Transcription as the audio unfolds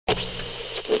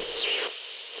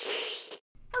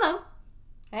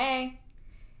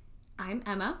I'm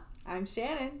Emma. I'm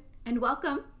Shannon. And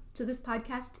welcome to This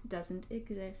Podcast Doesn't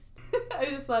Exist. I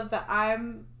just love that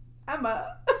I'm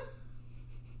Emma.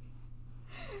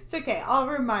 It's okay, I'll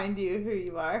remind you who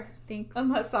you are. Thanks.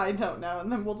 Unless I don't know,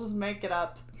 and then we'll just make it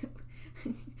up.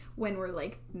 When we're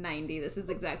like 90, this is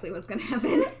exactly what's gonna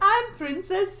happen. I'm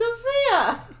Princess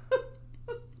Sophia!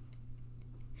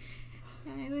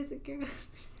 I was a girl.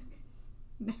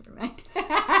 Never mind.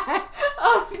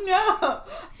 Oh no!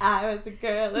 I was a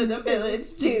girl in the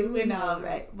village doing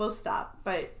alright. We'll stop,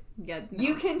 but yeah, no.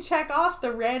 You can check off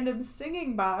the random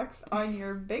singing box on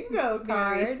your bingo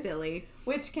card. Very silly.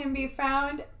 Which can be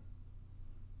found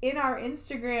in our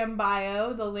Instagram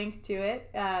bio, the link to it.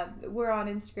 We're on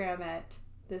Instagram at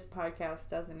This Podcast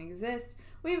Doesn't Exist.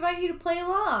 We invite you to play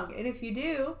along. And if you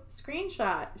do,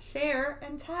 screenshot, share,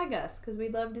 and tag us because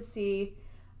we'd love to see.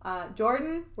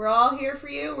 Jordan, we're all here for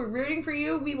you. We're rooting for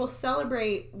you. We will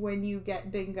celebrate when you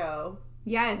get bingo.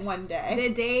 Yes. One day.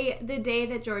 The day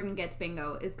that Jordan gets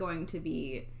bingo is going to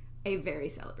be a very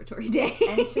celebratory day.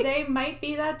 And today might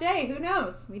be that day. Who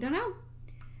knows? We don't know.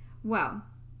 Well,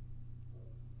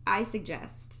 I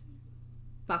suggest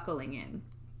buckling in.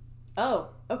 Oh,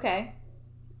 okay.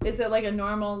 Is it like a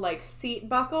normal like seat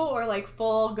buckle or like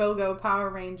full go-go Power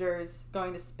Rangers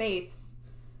going to space?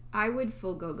 I would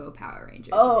full go-go Power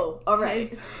Rangers. Oh, all right.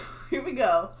 Here we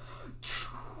go.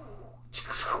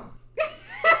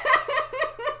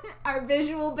 Our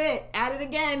visual bit. At it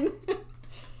again.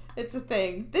 It's a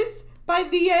thing. By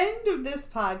the end of this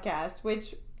podcast,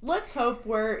 which let's hope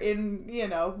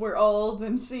we're old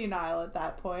and senile at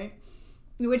that point.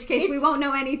 In which case we won't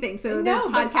know anything, so the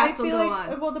podcast will go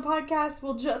on. Well, the podcast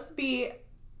will just be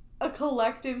a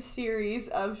collective series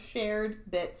of shared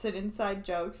bits and inside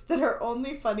jokes that are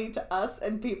only funny to us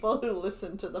and people who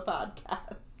listen to the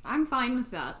podcast. I'm fine with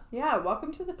that. Yeah,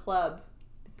 welcome to the club.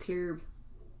 The club.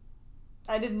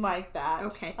 I didn't like that.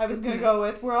 Okay. I was going to go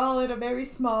with, we're all in a very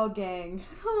small gang.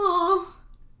 Aww.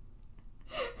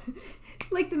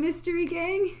 Like the mystery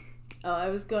gang? Oh, I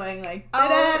was going like...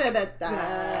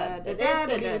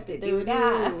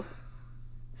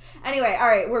 Anyway, all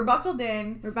right, we're buckled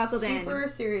in. We're buckled in. Super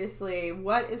seriously,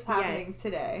 what is happening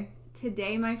today?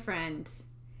 Today, my friend,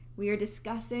 we are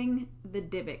discussing the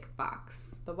Dybbuk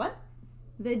box. The what?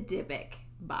 The Dybbuk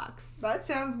box. That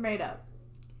sounds made up.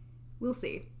 We'll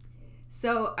see.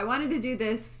 So, I wanted to do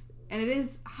this, and it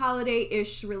is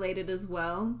holiday-ish related as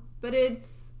well, but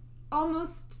it's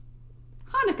almost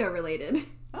Hanukkah related.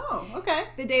 Oh, okay.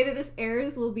 The day that this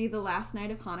airs will be the last night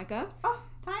of Hanukkah. Oh,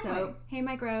 timely. So, hey,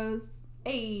 Mike Rose.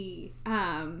 Hey.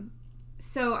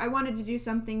 So I wanted to do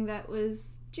something that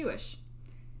was Jewish.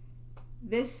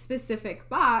 This specific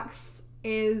box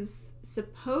is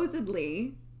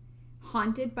supposedly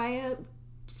haunted by a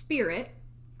spirit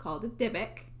called a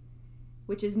Dybbuk,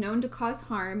 which is known to cause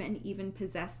harm and even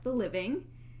possess the living.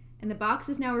 And the box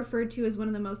is now referred to as one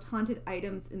of the most haunted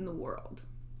items in the world.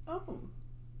 Oh.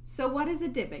 So what is a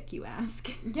Dybbuk, you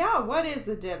ask? Yeah, what is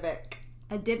a Dybbuk?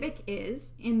 A Dybbuk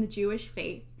is, in the Jewish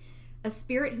faith, a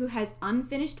spirit who has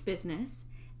unfinished business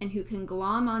and who can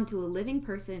glom onto a living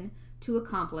person to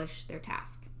accomplish their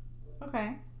task.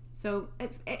 Okay. So,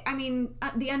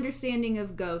 the understanding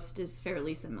of ghost is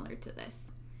fairly similar to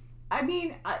this. I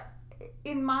mean,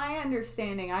 in my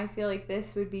understanding, I feel like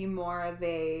this would be more of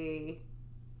a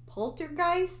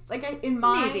poltergeist. Like, in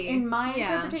my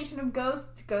interpretation of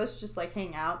ghosts just like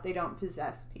hang out. They don't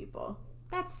possess people.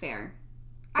 That's fair.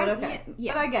 But okay.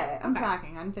 Yeah. But I get it. I'm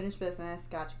tracking. Unfinished business.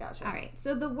 Gotcha. All right.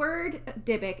 So the word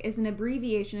Dybbuk is an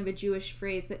abbreviation of a Jewish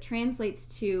phrase that translates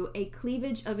to a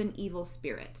cleavage of an evil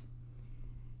spirit.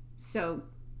 So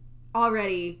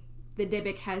already the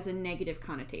Dybbuk has a negative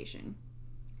connotation.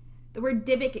 The word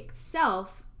Dybbuk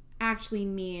itself actually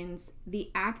means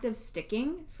the act of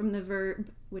sticking from the verb,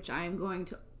 which I am going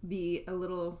to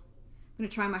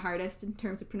try my hardest in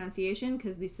terms of pronunciation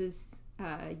because this is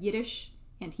Yiddish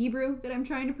and Hebrew that I'm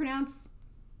trying to pronounce.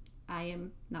 I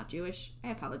am not Jewish. I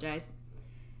apologize.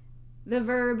 The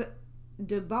verb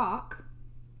Dybbuk,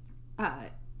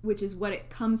 which is what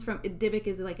it comes from. Dybbuk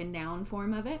is like a noun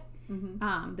form of it.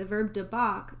 Mm-hmm. The verb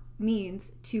Dybbuk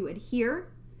means to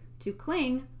adhere, to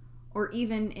cling, or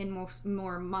even in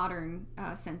more modern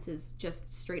senses,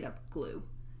 just straight up glue.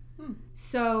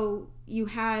 So you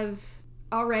have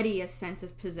already a sense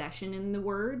of possession in the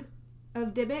word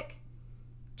of Dybbuk,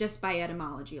 just by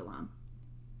etymology alone,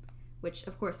 which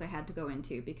of course I had to go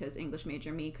into because English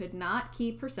major me could not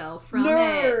keep herself from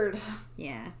Nerd. It.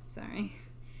 Yeah, sorry.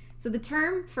 So the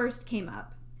term first came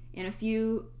up in a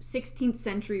few 16th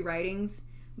century writings,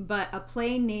 but a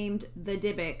play named The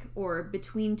Dybbuk, or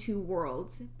Between Two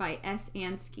Worlds, by S.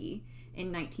 Ansky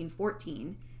in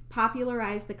 1914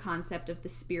 popularized the concept of the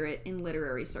spirit in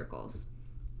literary circles.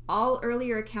 All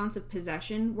earlier accounts of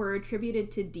possession were attributed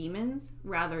to demons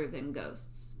rather than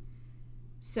ghosts.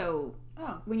 So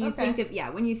when you think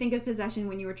of possession,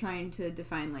 when you were trying to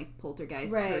define like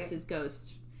poltergeist versus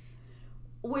ghost,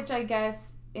 which I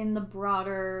guess in the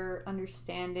broader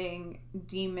understanding,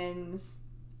 demons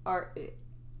are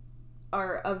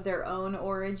of their own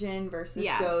origin versus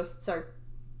ghosts are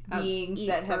beings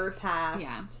that have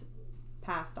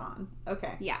passed on.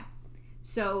 Okay. Yeah.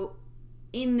 So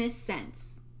in this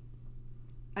sense,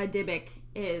 a Dybbuk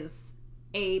is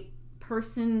a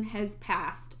person has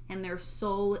passed and their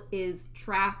soul is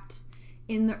trapped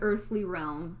in the earthly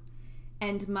realm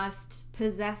and must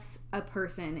possess a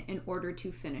person in order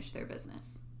to finish their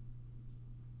business.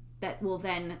 That will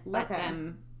then let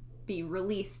them be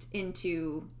released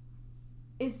into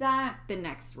the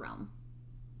next realm.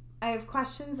 I have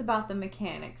questions about the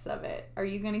mechanics of it. Are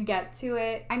you going to get to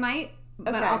it? I might,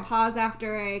 but I'll pause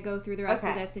after I go through the rest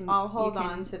of this. And I'll hold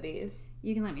on to these.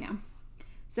 You can let me know.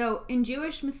 So, in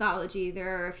Jewish mythology,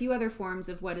 there are a few other forms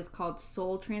of what is called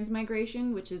soul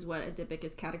transmigration, which is what a Dybbuk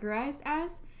is categorized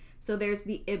as. So, there's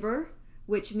the Ibur,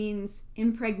 which means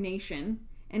impregnation,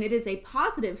 and it is a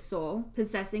positive soul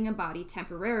possessing a body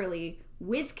temporarily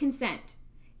with consent.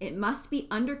 It must be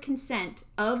under consent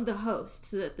of the host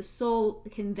so that the soul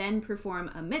can then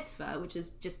perform a mitzvah, which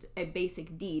is just a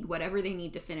basic deed, whatever they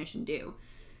need to finish and do.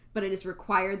 But it is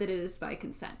required that it is by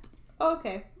consent. Oh,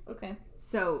 okay.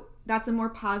 So that's a more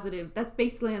positive, that's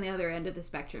basically on the other end of the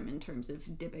spectrum in terms of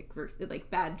Dybbuk versus, like,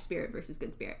 bad spirit versus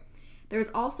good spirit. There's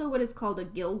also what is called a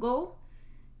gilgul,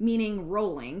 meaning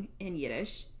rolling in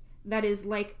Yiddish. That is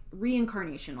like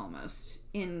reincarnation almost,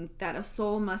 in that a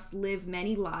soul must live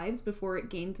many lives before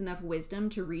it gains enough wisdom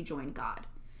to rejoin God.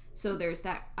 So there's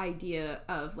that idea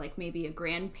of like maybe a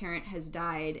grandparent has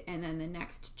died and then the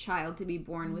next child to be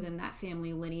born within that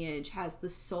family lineage has the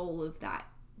soul of that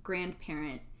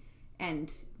grandparent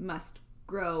and must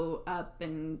grow up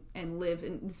and live.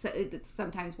 And so it's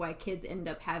sometimes why kids end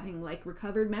up having like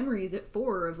recovered memories at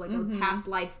 4 of like a past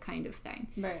life kind of thing.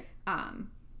 Right.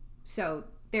 So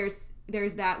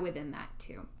there's that within that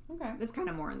too. Okay. That's kind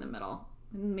of more in the middle.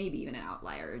 Maybe even an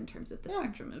outlier in terms of the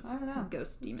spectrum of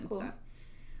ghost demon stuff.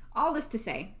 All this to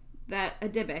say that a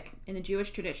Dybbuk in the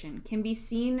Jewish tradition can be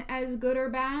seen as good or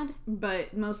bad,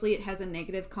 but mostly it has a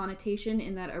negative connotation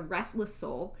in that a restless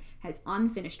soul has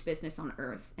unfinished business on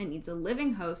earth and needs a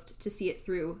living host to see it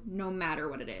through no matter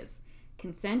what it is.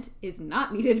 Consent is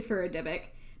not needed for a Dybbuk,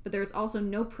 but there's also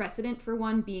no precedent for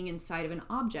one being inside of an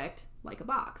object like a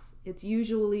box. It's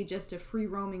usually just a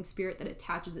free-roaming spirit that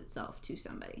attaches itself to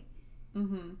somebody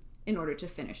in order to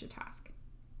finish a task.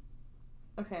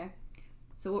 Okay.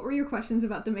 So what were your questions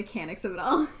about the mechanics of it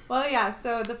all? Well, yeah,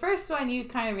 so the first one you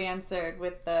kind of answered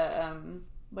with the,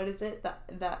 what is it?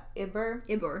 The Ibur?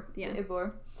 Ibur, yeah. The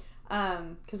Ibur.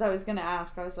 Because I was going to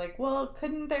ask, I was like, well,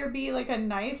 couldn't there be like a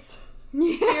nice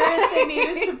spirit they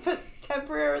needed to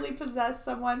temporarily possess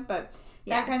someone? But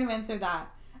that kind of answered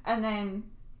that. And then,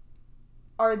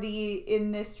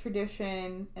 in this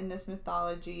tradition, in this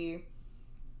mythology,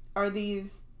 are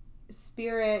these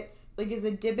spirits, like, is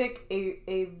a Dybbuk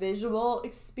a visual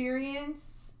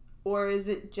experience, or is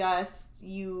it just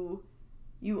you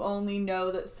only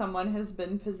know that someone has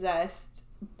been possessed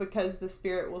because the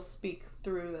spirit will speak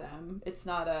through them? It's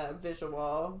not a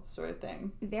visual sort of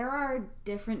thing. There are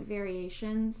different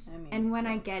variations, and when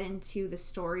I get into the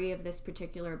story of this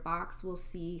particular box, we'll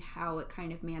see how it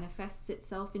kind of manifests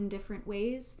itself in different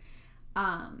ways.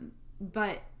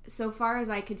 But so far as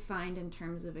I could find in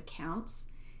terms of accounts,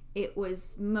 it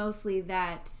was mostly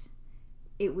that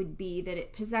it would be that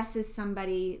it possesses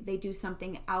somebody, they do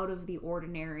something out of the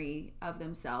ordinary of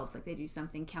themselves, like they do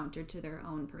something counter to their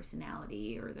own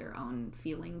personality or their own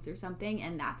feelings or something,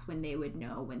 and that's when they would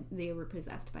know when they were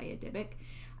possessed by a Dybbuk.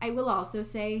 I will also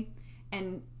say,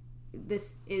 and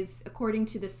this is according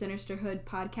to the Sinisterhood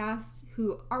podcast,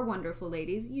 who are wonderful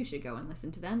ladies, you should go and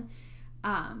listen to them,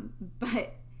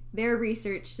 but their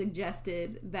research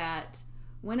suggested that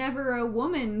whenever a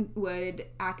woman would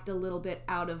act a little bit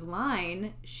out of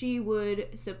line, she would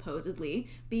supposedly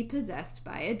be possessed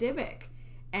by a Dybbuk.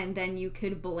 And then you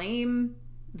could blame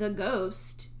the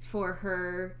ghost for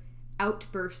her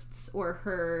outbursts or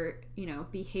her,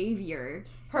 behavior.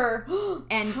 Her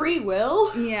and free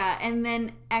will? Yeah, and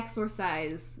then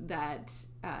exorcise that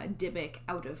Dybbuk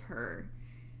out of her.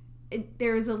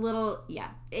 There's a little,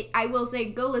 I will say,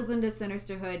 go listen to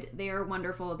Sinisterhood. They are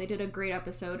wonderful. They did a great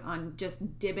episode on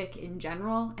just Dybbuk in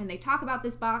general, and they talk about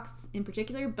this box in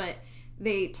particular, but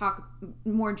they talk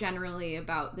more generally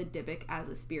about the Dybbuk as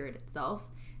a spirit itself,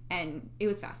 and it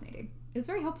was fascinating. It was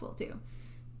very helpful, too.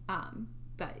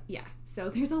 But yeah, so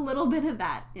there's a little bit of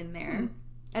that in there,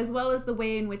 as well as the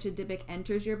way in which a Dybbuk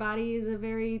enters your body is a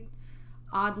very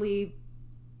oddly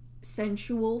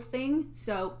sensual thing.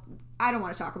 So I don't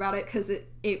want to talk about it because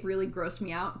it really grossed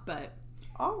me out, but...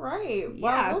 All right.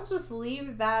 Well, we'll just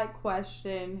leave that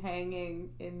question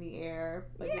hanging in the air,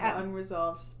 like an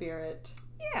unresolved spirit.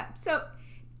 Yeah, so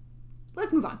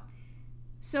let's move on.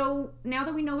 So now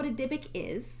that we know what a Dybbuk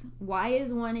is, why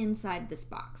is one inside this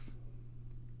box?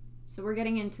 So we're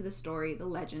getting into the story, the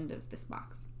legend of this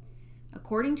box.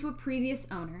 According to a previous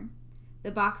owner,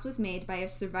 the box was made by a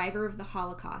survivor of the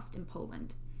Holocaust in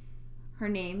Poland. Her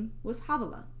name was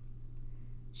Havala.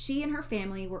 She and her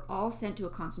family were all sent to a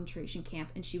concentration camp,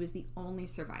 and she was the only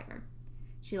survivor.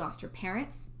 She lost her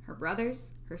parents, her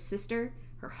brothers, her sister,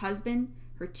 her husband,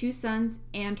 her 2 sons,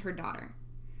 and her daughter.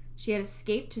 She had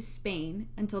escaped to Spain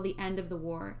until the end of the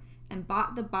war and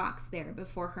bought the box there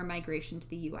before her migration to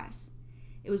the U.S.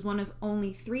 It was one of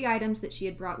only 3 items that she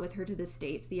had brought with her to the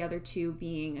States, the other 2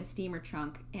 being a steamer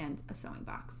trunk and a sewing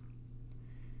box.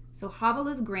 So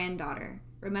Havala's granddaughter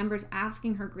remembers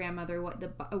asking her grandmother what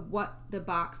the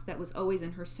box that was always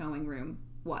in her sewing room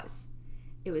was.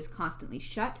 It was constantly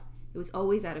shut, it was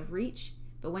always out of reach,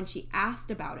 but when she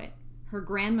asked about it, her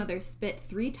grandmother spit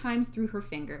 3 times through her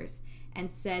fingers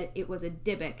and said it was a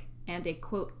Dybbuk and a,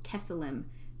 quote, kesselim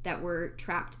that were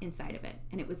trapped inside of it,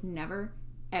 and it was never,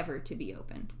 ever to be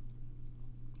opened.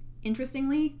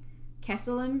 Interestingly,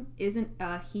 kesselim isn't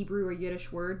a Hebrew or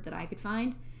Yiddish word that I could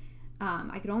find.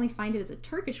 I could only find it as a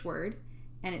Turkish word,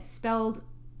 and it's spelled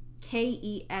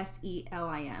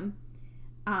Keselim,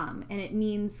 and it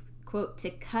means, quote,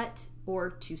 to cut or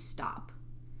to stop.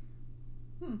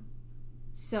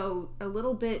 So a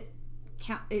little bit,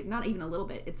 not even a little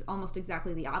bit, it's almost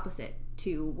exactly the opposite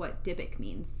to what Dybbuk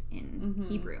means in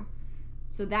Hebrew.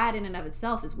 So that in and of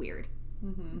itself is weird.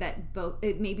 That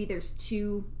maybe there's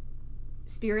 2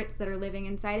 spirits that are living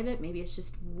inside of it. Maybe it's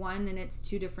just one and it's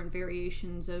 2 different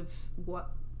variations of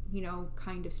what,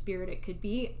 kind of spirit it could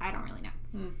be. I don't really know.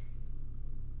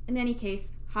 In any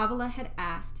case, Havala had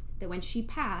asked that when she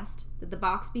passed, that the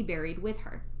box be buried with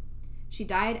her. She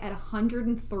died at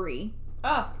 103.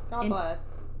 Ah, God bless.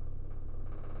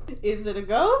 Is it a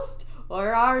ghost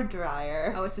or our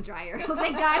dryer? Oh, it's a dryer. Oh,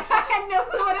 thank God. I had no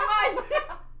clue what it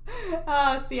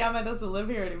was. Siama doesn't live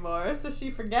here anymore, so she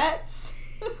forgets.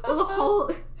 Well, the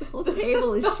whole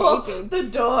table is shaking. The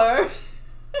door.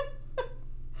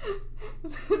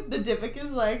 The Dybbuk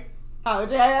is like, how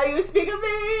dare you speak of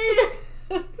me?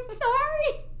 I'm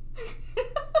sorry.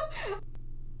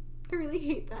 I really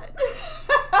hate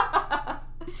that.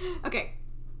 Okay.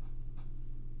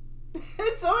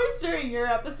 It's always during your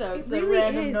episodes that really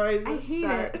random noises I hate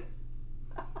start. It.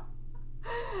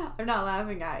 I'm not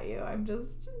laughing at you. I'm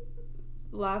just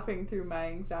laughing through my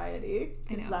anxiety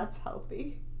because that's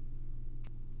healthy.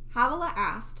 Havala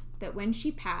asked that when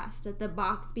she passed, that the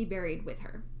box be buried with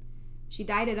her. She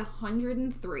died at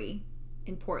 103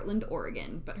 in Portland,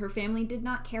 Oregon, but her family did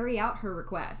not carry out her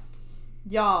request.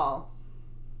 Y'all,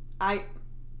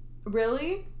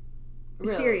 really?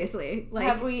 Seriously, like,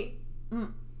 have we?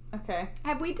 Okay.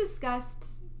 Have we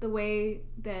discussed the way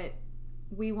that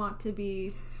we want to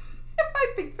be?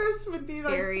 I think this would be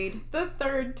buried the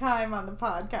 3rd time on the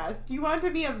podcast. You want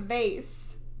to be a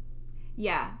vase.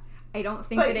 Yeah. I don't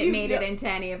think that it made it into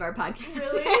any of our podcasts.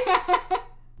 Really?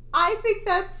 I think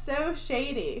that's so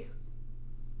shady.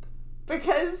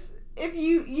 Because if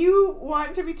you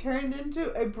want to be turned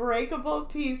into a breakable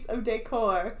piece of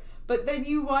decor, but then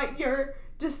you want your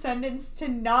descendants to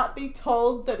not be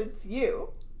told that it's you.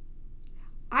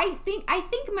 I think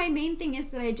my main thing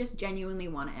is that I just genuinely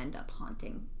want to end up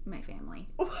haunting my family.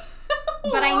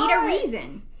 But I need a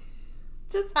reason.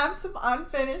 Just have some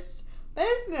unfinished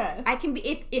business. I can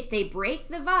be if they break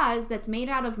the vase that's made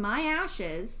out of my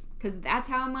ashes, because that's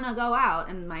how I'm gonna go out,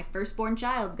 and my firstborn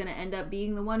child's gonna end up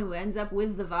being the one who ends up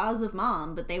with the vase of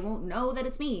mom, but they won't know that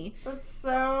it's me. That's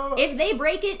so. If they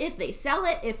break it, if they sell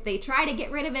it, if they try to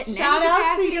get rid of it, shout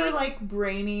out to your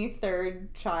brainy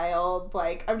 3rd child.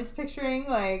 I'm just picturing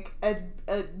a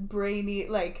brainy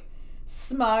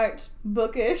smart,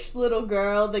 bookish little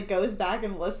girl that goes back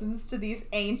and listens to these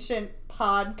ancient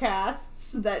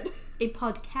podcasts that. A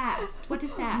podcast? What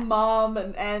is that? Mom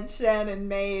and Aunt Shannon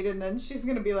made, and then she's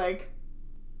gonna be like,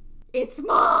 "It's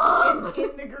Mom!"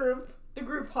 In the group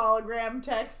hologram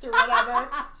text or whatever.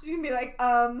 She's gonna be like,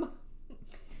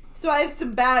 so I have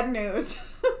some bad news.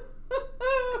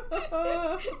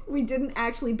 We didn't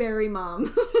actually bury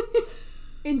Mom.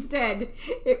 Instead,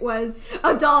 it was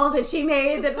a doll that she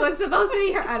made that was supposed to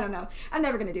be her. I don't know. I'm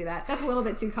never gonna do that. That's a little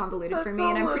bit too convoluted for me,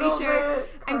 and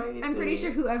I'm pretty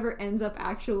sure whoever ends up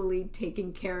actually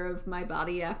taking care of my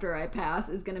body after I pass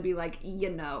is gonna be like,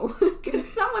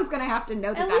 because someone's gonna have to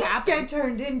know that that happens. Get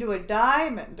turned into a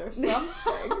diamond or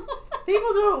something.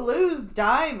 People don't lose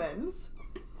diamonds.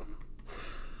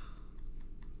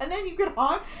 And then you could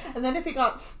haunt, and then if it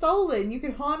got stolen, you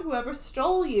could haunt whoever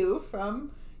stole you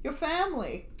from your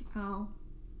family. Oh,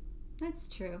 that's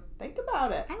true. Think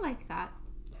about it. I like that.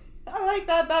 I like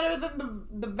that better than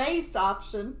the vase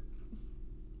option.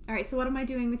 All right, so what am I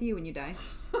doing with you when you die?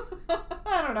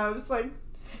 I don't know, just like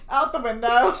out the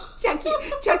window.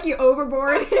 chuck you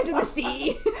overboard into the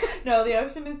sea. No, the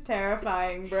ocean is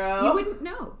terrifying, bro. You wouldn't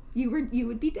know. You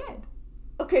would be dead.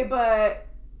 Okay, but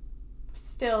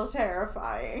still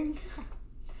terrifying.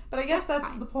 But I guess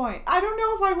that's the point. I don't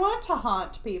know if I want to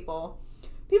haunt people.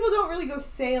 People don't really go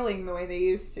sailing the way they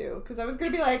used to. Because I was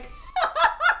gonna be like,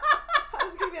 I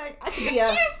could be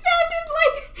a. You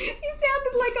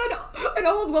sounded like an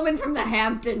old woman from the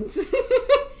Hamptons.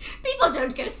 People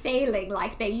don't go sailing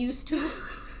like they used to.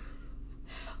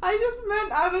 I just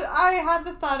meant I had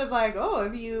the thought of like,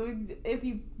 oh, if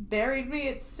you buried me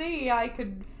at sea, I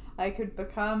could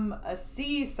become a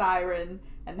sea siren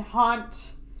and haunt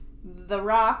the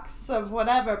rocks of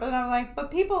whatever. But then I'm like,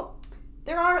 but people,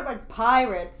 there aren't like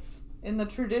pirates in the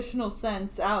traditional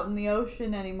sense out in the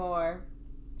ocean anymore.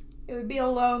 It would be a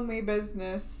lonely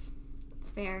business. It's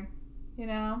fair. You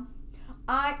know?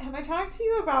 Have I talked to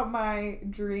you about my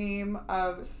dream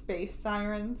of space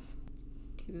sirens?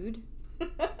 Dude.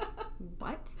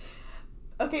 What?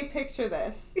 Okay, picture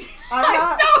this.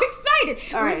 I'm so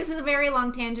excited. All right. This is a very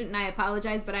long tangent, and I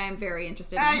apologize, but I am very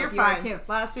interested. In you're fine. Too.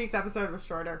 Last week's episode was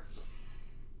shorter.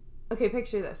 Okay,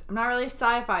 picture this. I'm not really a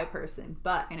sci-fi person,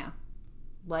 but I know,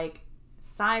 like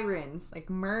sirens, like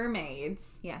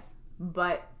mermaids. Yes,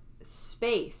 but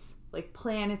space, like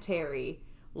planetary,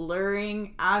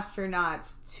 luring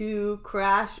astronauts to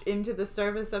crash into the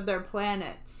surface of their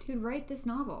planets. Dude, write this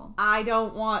novel. I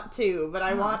don't want to, but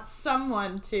I want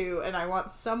someone to, and I want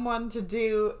someone to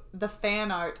do the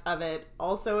fan art of it.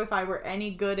 Also, if I were any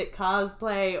good at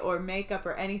cosplay or makeup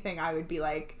or anything, I would be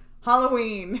like,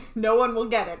 Halloween, no one will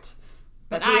get it.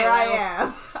 But here I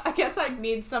am. I guess I'd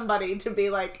need somebody to be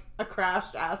like a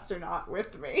crashed astronaut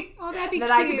with me. Oh, that'd be cute.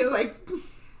 Then I could just like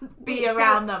be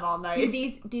around them all night.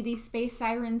 Do these space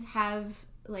sirens have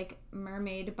like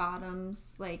mermaid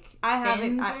bottoms, like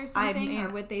fins or something,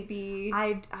 or would they be?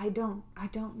 I don't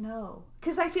know,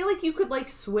 because I feel like you could like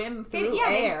swim through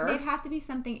air. They'd have to be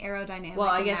something aerodynamic. Well,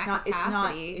 I guess not.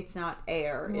 Capacity. It's not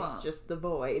air. Well, it's just the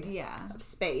void. Of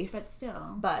space. But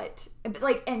still. But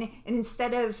like and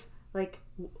instead of like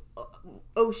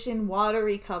ocean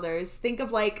watery colors, think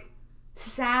of like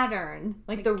Saturn,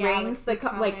 like the rings that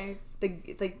like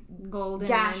the golden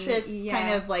gaseous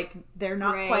kind of like they're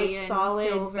not quite solid,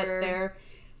 silver. But they're,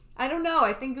 I don't know,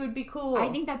 I think it would be cool. I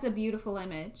think that's a beautiful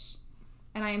image,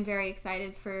 and I am very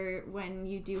excited for when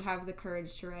you do have the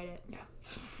courage to write it. Yeah.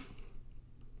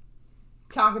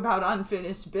 Talk about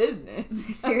unfinished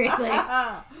business. Seriously.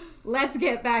 Let's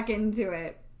get back into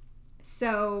it.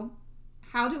 So,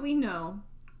 how do we know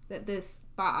that this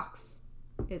box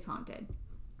is haunted?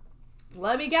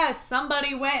 Let me guess.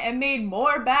 Somebody went and made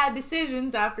more bad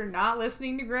decisions after not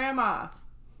listening to Grandma.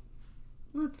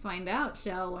 Let's find out,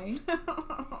 shall we?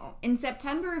 In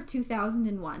September of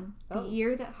 2001, the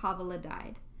year that Havilah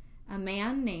died, a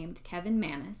man named Kevin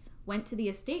Mannis went to the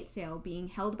estate sale being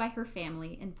held by her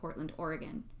family in Portland,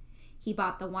 Oregon. He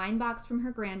bought the wine box from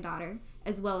her granddaughter,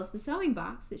 as well as the sewing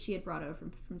box that she had brought over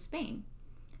from Spain.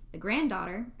 The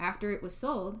granddaughter, after it was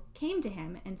sold, came to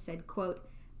him and said, quote,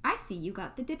 "I see you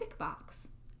got the Dybbuk box,"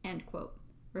 end quote,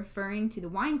 referring to the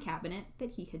wine cabinet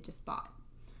that he had just bought.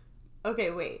 Okay,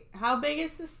 wait. How big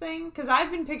is this thing? Because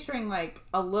I've been picturing like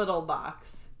a little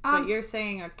box, but you're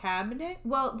saying a cabinet?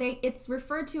 Well, it's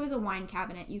referred to as a wine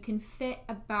cabinet. You can fit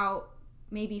about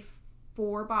maybe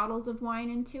 4 bottles of wine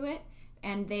into it,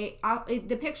 and the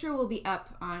picture will be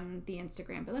up on the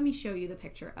Instagram, but let me show you the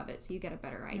picture of it so you get a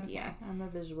better idea. Okay. I'm a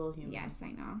visual human. Yes,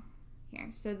 I know. Here,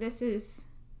 so this is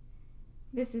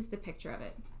the picture of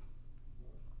it.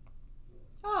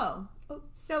 Oh.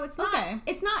 So it's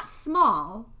not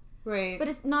small, right? But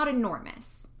it's not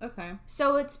enormous. Okay.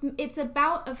 So it's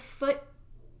about a foot,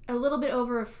 a little bit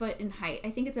over a foot in height.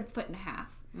 I think it's 1.5 feet.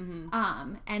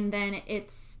 Mm-hmm. And then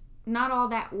it's not all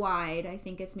that wide. I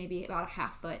think it's maybe about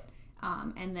 1/2 foot.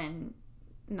 And then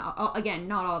not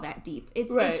all that deep.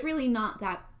 It's really not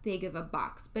that big of a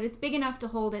box, but it's big enough to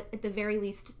hold it at the very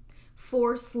least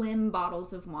 4 slim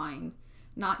bottles of wine.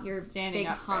 not your Standing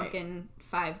big upright. honkin'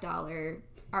 $5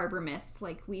 Arbor Mist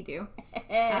like we do.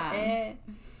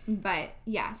 But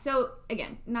yeah, so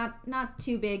again, not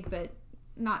too big, but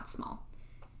not small.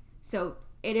 So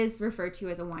it is referred to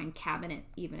as a wine cabinet,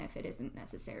 even if it isn't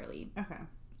necessarily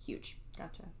huge.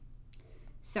 Gotcha.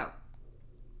 So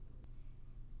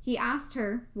he asked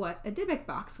her what a Dybbuk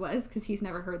box was, because he's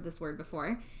never heard this word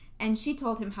before. And she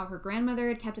told him how her grandmother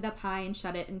had kept it up high and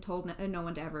shut it and told no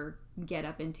one to ever get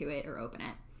up into it or open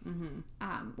it.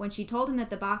 When she told him that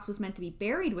the box was meant to be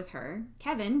buried with her,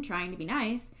 Kevin, trying to be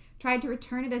nice, tried to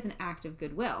return it as an act of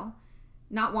goodwill,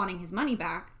 not wanting his money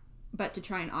back, but to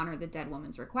try and honor the dead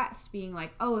woman's request, being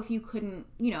like, oh, if you couldn't,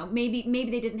 maybe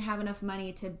they didn't have enough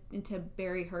money to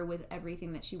bury her with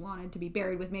everything that she wanted to be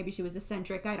buried with. Maybe she was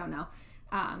eccentric, I don't know.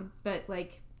 But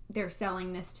like, they're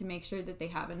selling this to make sure that they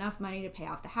have enough money to pay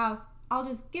off the house. I'll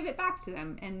just give it back to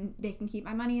them and they can keep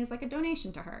my money as like a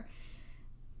donation to her.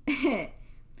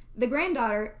 The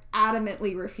granddaughter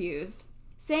adamantly refused,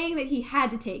 saying that he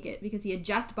had to take it because he had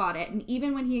just bought it, and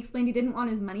even when he explained he didn't want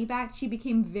his money back, she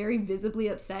became very visibly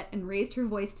upset and raised her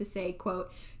voice to say,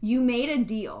 quote, "You made a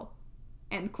deal,"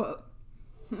 end quote.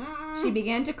 She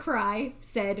began to cry,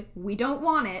 said, "We don't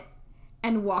want it,"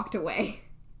 and walked away.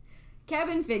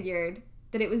 Kevin figured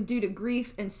that it was due to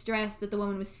grief and stress that the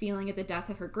woman was feeling at the death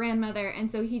of her grandmother, and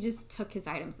so he just took his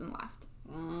items and left.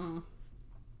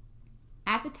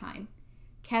 At the time,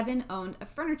 Kevin owned a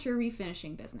furniture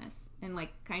refinishing business and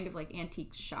kind of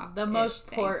antique shop. The most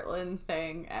Portland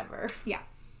thing ever. Yeah.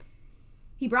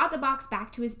 He brought the box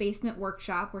back to his basement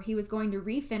workshop where he was going to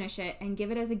refinish it and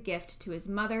give it as a gift to his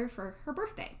mother for her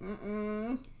birthday.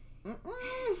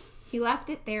 He left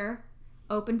it there,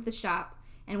 opened the shop,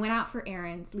 and went out for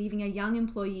errands, leaving a young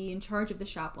employee in charge of the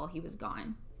shop while he was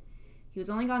gone. He was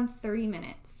only gone 30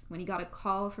 minutes when he got a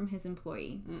call from his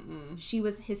employee. She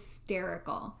was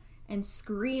hysterical and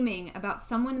screaming about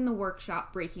someone in the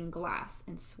workshop breaking glass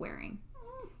and swearing.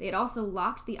 They had also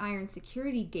locked the iron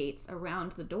security gates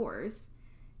around the doors,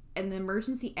 and the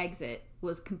emergency exit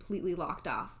was completely locked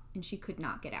off, and she could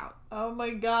not get out. Oh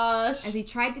my gosh. As he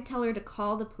tried to tell her to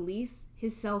call the police,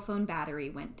 his cell phone battery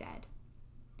went dead.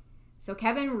 So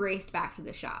Kevin raced back to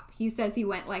the shop. He says he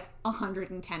went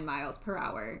 110 miles per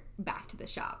hour back to the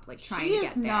shop, trying to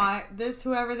get there.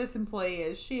 Whoever this employee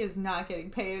is, she is not getting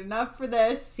paid enough for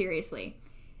this. Seriously.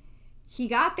 He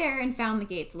got there and found the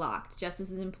gates locked, just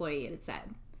as his employee had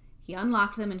said. He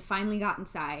unlocked them and finally got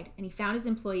inside, and he found his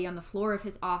employee on the floor of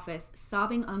his office,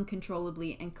 sobbing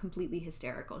uncontrollably and completely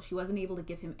hysterical. She wasn't able to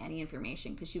give him any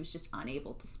information because she was just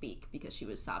unable to speak because she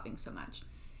was sobbing so much.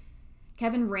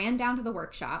 Kevin ran down to the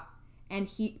workshop, and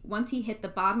once he hit the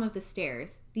bottom of the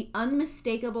stairs, the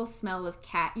unmistakable smell of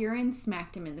cat urine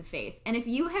smacked him in the face. And if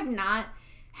you have not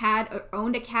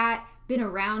owned a cat, been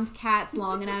around cats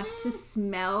long enough to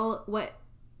smell what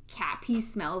cat pee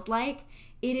smells like,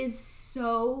 it is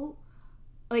so,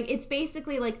 it's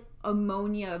basically like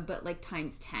ammonia, but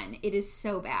times 10. It is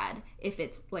so bad if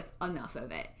it's enough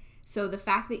of it. So the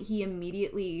fact that he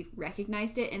immediately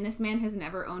recognized it, and this man has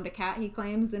never owned a cat, he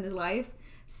claims, in his life,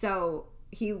 so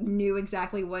he knew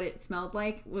exactly what it smelled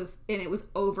like, and it was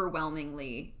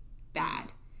overwhelmingly bad.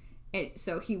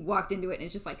 So he walked into it and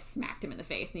it just smacked him in the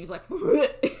face, and he was like,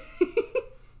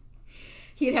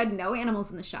 He had no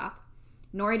animals in the shop,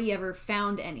 nor had he ever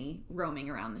found any roaming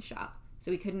around the shop,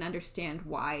 so he couldn't understand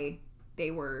why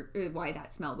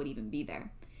that smell would even be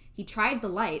there. He tried the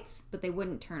lights, but they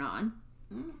wouldn't turn on.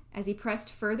 As he pressed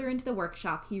further into the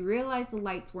workshop, he realized the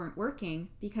lights weren't working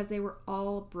because they were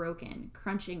all broken,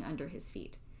 crunching under his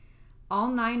feet. All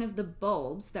 9 of the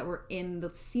bulbs that were in the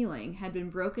ceiling had been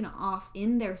broken off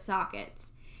in their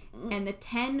sockets, and the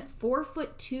 10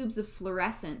 4-foot tubes of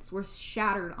fluorescents were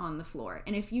shattered on the floor.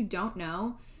 And if you don't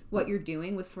know what you're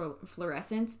doing with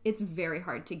fluorescents, it's very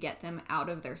hard to get them out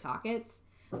of their sockets.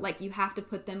 You have to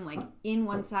put them in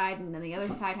one side, and then the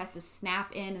other side has to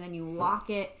snap in, and then you lock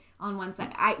it on one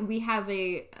side. We have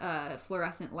a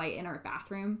fluorescent light in our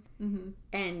bathroom,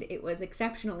 and it was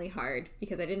exceptionally hard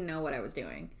because I didn't know what I was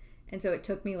doing. And so it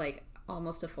took me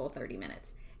almost a full 30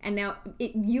 minutes. And now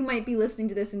you might be listening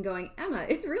to this and going, Emma,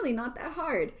 it's really not that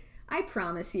hard. I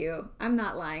promise you, I'm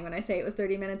not lying when I say it was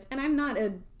 30 minutes, and I'm not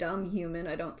a dumb human,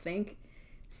 I don't think.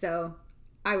 So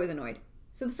I was annoyed.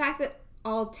 So the fact that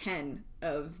all 10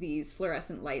 of these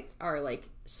fluorescent lights are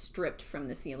stripped from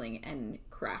the ceiling and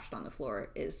crashed on the floor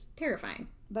is terrifying.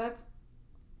 That's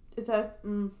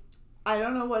I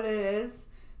don't know what it is.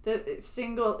 The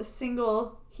single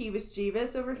Heebus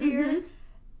Jeebus over here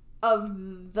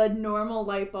of the normal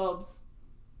light bulbs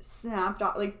snapped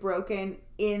off, broken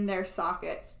in their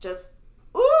sockets. Just,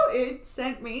 it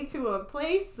sent me to a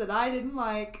place that I didn't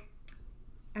like.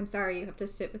 I'm sorry you have to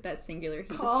sit with that singular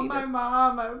Heebus Call my Jeebus.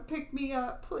 mom. Pick me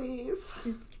up, please.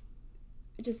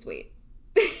 Just wait.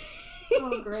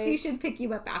 Oh, great. She should pick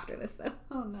you up after this, though.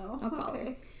 Oh, no. I'll call okay.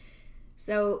 her.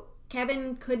 So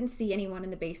Kevin couldn't see anyone in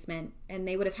the basement, and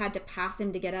they would have had to pass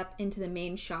him to get up into the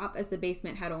main shop, as the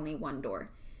basement had only one door.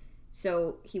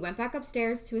 So he went back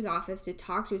upstairs to his office to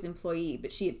talk to his employee,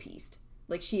 but she had pieced.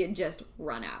 Like, she had just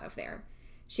run out of there.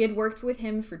 She had worked with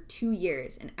him for 2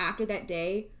 years, and after that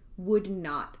day, would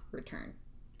not return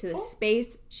to the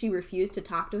space. She refused to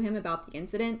talk to him about the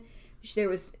incident. There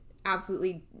was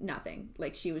absolutely nothing.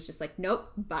 Like, she was just like,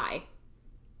 nope, bye.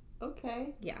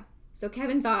 Okay. Yeah. So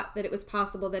Kevin thought that it was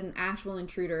possible that an actual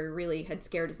intruder really had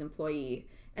scared his employee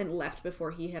and left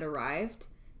before he had arrived,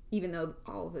 even though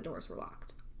all of the doors were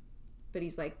locked. But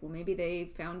he's like, well, maybe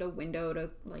they found a window to,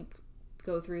 like,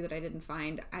 go through that I didn't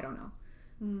find. I don't know.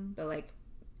 But, like,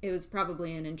 it was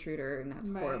probably an intruder, and that's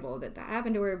horrible that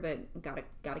happened to her, but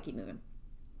gotta keep moving.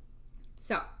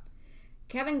 So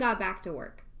Kevin got back to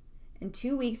work, and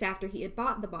 2 weeks after he had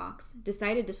bought the box,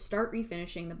 decided to start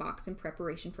refinishing the box in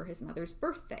preparation for his mother's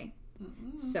birthday.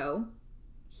 So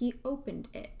he opened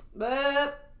it.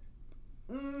 The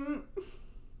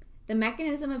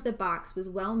mechanism of the box was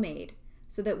well made,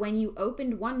 so that when you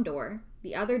opened one door,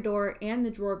 the other door and the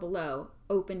drawer below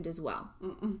opened as well.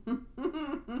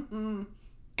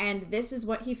 And this is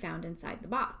what he found inside the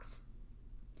box.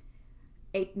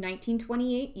 A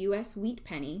 1928 U.S. wheat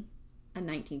penny, a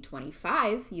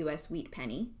 1925 U.S. wheat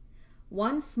penny,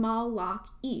 one small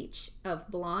lock each of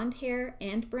blonde hair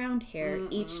and brown hair,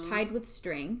 each tied with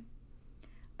string,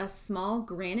 a small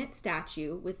granite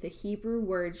statue with the Hebrew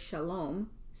word shalom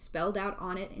spelled out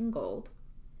on it in gold,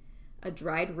 a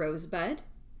dried rosebud,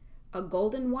 a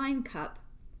golden wine cup,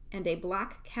 and a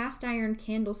black cast iron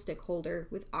candlestick holder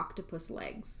with octopus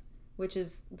legs, which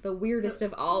is the weirdest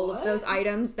of all of those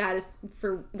items. That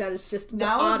is just the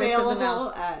now oddest of them available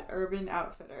all. at Urban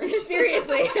Outfitters.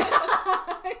 Seriously.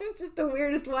 It's just the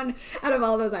weirdest one out of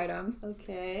all those items.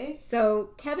 Okay.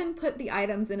 So Kevin put the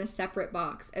items in a separate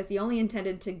box, as he only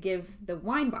intended to give the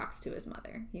wine box to his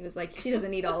mother. He was like, she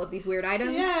doesn't need all of these weird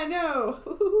items. Yeah, no.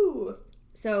 Ooh.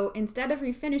 So instead of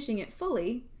refinishing it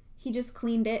fully, he just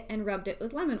cleaned it and rubbed it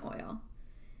with lemon oil.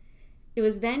 It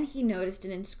was then he noticed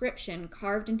an inscription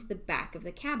carved into the back of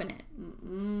the cabinet.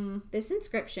 This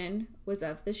inscription was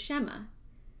of the Shema,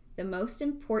 the most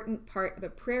important part of a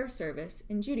prayer service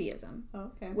in Judaism,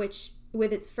 which,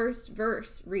 with its first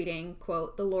verse reading,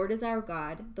 quote, "The Lord is our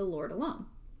God, the Lord alone."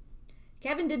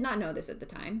 Kevin did not know this at the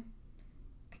time.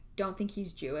 I don't think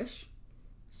he's Jewish,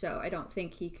 so I don't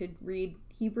think he could read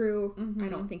Hebrew. I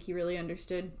don't think he really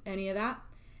understood any of that.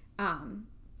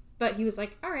 But he was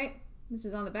like, all right, this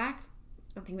is on the back.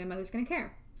 I don't think my mother's going to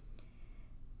care.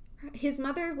 His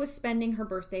mother was spending her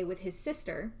birthday with his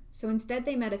sister, so instead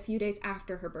they met a few days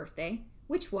after her birthday,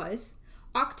 which was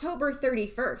October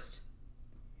 31st,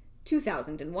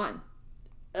 2001.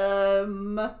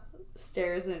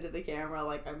 Stares into the camera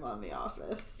like I'm on The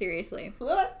Office. Seriously.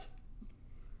 What?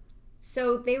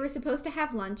 So they were supposed to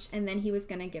have lunch, and then he was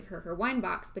going to give her her wine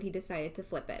box, but he decided to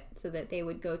flip it so that they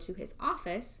would go to his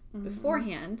office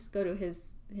beforehand, go to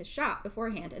his shop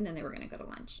beforehand, and then they were going to go to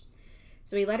lunch.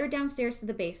 So he led her downstairs to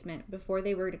the basement before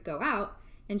they were to go out,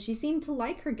 and she seemed to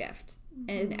like her gift.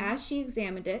 And as she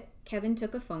examined it, Kevin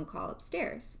took a phone call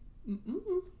upstairs.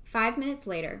 5 minutes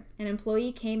later, an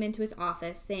employee came into his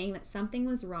office saying that something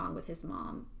was wrong with his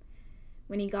mom.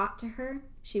 When he got to her,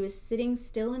 she was sitting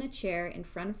still in a chair in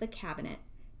front of the cabinet,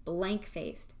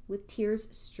 blank-faced, with tears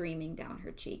streaming down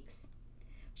her cheeks.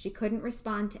 She couldn't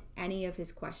respond to any of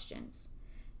his questions.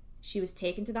 She was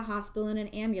taken to the hospital in an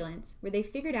ambulance, where they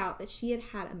figured out that she had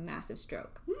had a massive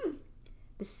stroke.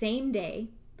 The same day,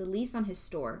 the lease on his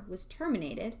store was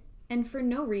terminated, and for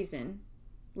no reason.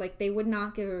 Like, they would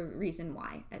not give a reason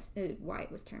why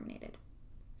it was terminated.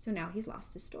 So now he's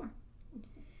lost his store.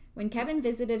 When Kevin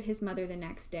visited his mother the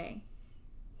next day,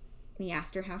 and he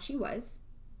asked her how she was,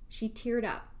 she teared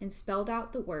up and spelled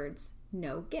out the words,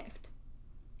 "No gift."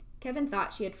 Kevin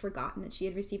thought she had forgotten that she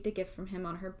had received a gift from him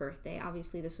on her birthday.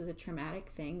 Obviously, this was a traumatic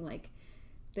thing, like,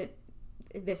 that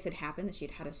this had happened, that she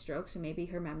had had a stroke, so maybe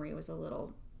her memory was a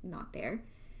little not there.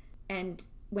 And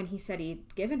when he said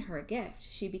he'd given her a gift,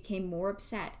 she became more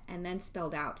upset and then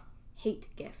spelled out, "hate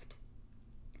gift."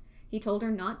 He told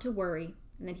her not to worry,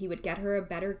 and that he would get her a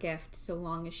better gift so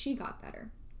long as she got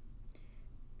better.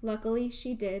 Luckily,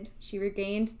 she did. She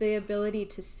regained the ability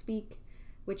to speak,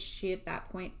 which she at that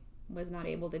point was not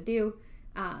able to do.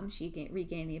 She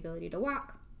regained the ability to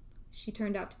walk. She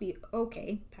turned out to be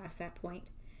okay past that point,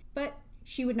 but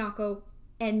she would not go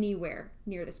anywhere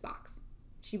near this box.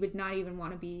 She would not even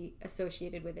want to be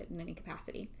associated with it in any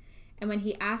capacity. And when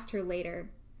he asked her later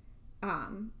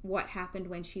what happened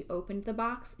when she opened the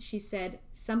box, she said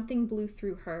something blew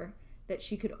through her that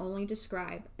she could only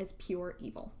describe as pure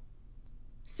evil.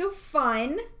 So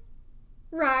fun,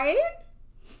 right?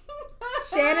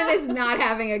 Shannon is not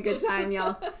having a good time,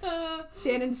 y'all.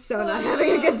 Shannon's so not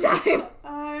having a good time.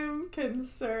 I'm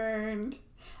concerned.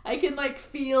 I can, like,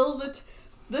 feel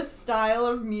the style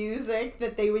of music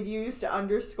that they would use to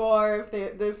underscore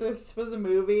if this was a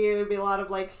movie. It would be a lot of,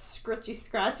 like, scratchy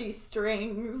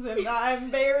strings, and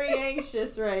I'm very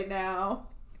anxious right now.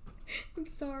 I'm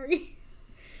sorry.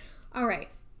 All right.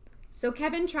 So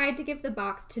Kevin tried to give the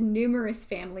box to numerous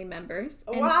family members.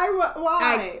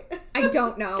 Why? I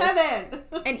don't know. Kevin!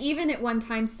 And even at one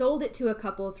time sold it to a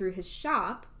couple through his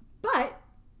shop, but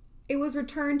it was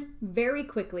returned very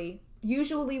quickly,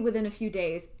 usually within a few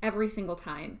days, every single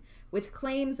time, with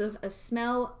claims of a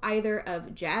smell either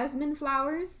of jasmine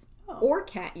flowers or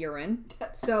cat urine.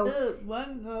 So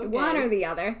one or the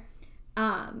other.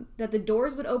 That the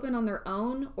doors would open on their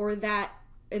own, or that,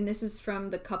 and this is from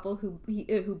the couple who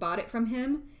bought it from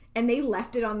him, and they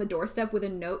left it on the doorstep with a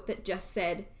note that just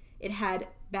said it had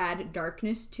bad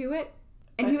darkness to it.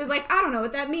 And he was like, I don't know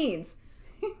what that means.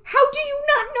 How do you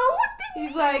not know what that means?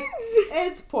 He's like,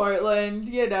 it's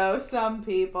Portland, some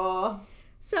people.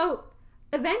 So,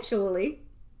 eventually,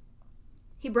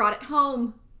 he brought it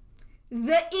home.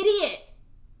 The idiot!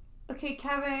 Okay,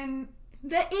 Kevin.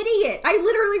 The idiot! I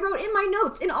literally wrote in my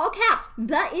notes, in all caps,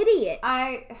 the idiot!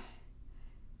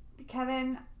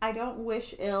 Kevin, I don't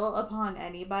wish ill upon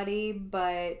anybody,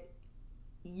 but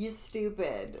you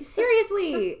stupid.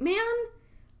 Seriously, man.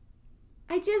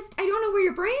 I don't know where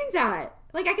your brain's at.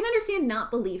 Like, I can understand not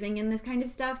believing in this kind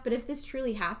of stuff, but if this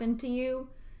truly happened to you...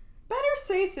 Better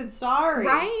safe than sorry.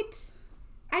 Right?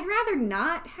 I'd rather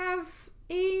not have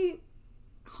a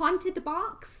haunted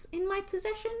box in my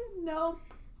possession. No.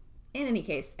 In any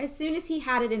case, as soon as he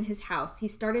had it in his house, he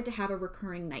started to have a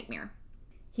recurring nightmare.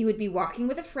 He would be walking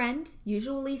with a friend,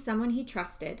 usually someone he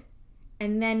trusted,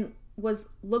 and then was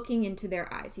looking into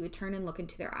their eyes. He would turn and look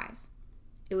into their eyes.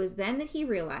 It was then that he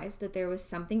realized that there was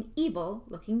something evil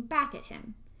looking back at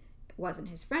him. It wasn't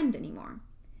his friend anymore.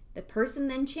 The person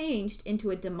then changed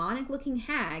into a demonic-looking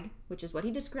hag, which is what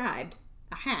he described,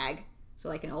 a hag, so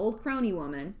like an old crony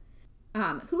woman,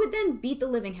 who would then beat the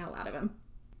living hell out of him.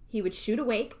 He would shoot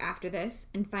awake after this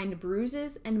and find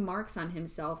bruises and marks on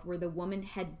himself where the woman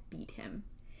had beat him.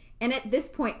 And at this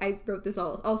point, I wrote this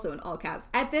also in all caps,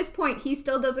 at this point, he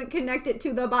still doesn't connect it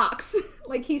to the box.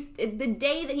 Like, the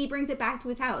day that he brings it back to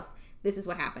his house, this is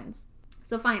what happens.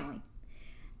 So finally,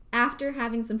 after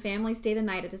having some family stay the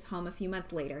night at his home a few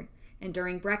months later, and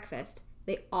during breakfast,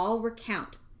 they all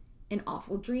recount an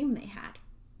awful dream they had.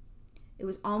 It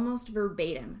was almost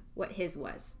verbatim what his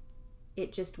was.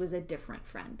 It just was a different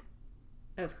friend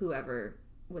of whoever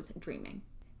was dreaming.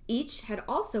 Each had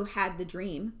also had the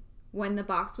dream when the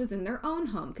box was in their own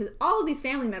home, because all of these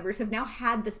family members have now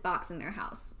had this box in their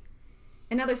house.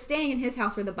 And now they're staying in his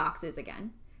house where the box is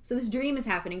again. So this dream is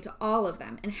happening to all of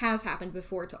them, and has happened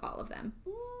before to all of them.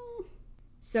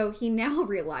 So he now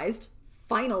realized,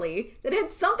 finally, that it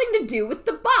had something to do with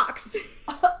the box.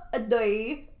 Because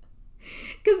they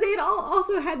had all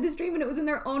also had this dream and it was in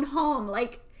their own home.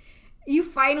 Like, you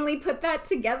finally put that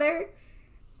together?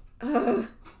 Ugh.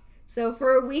 So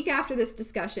for a week after this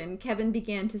discussion, Kevin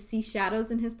began to see shadows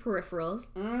in his peripherals.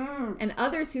 And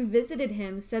others who visited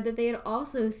him said that they had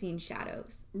also seen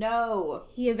shadows. No.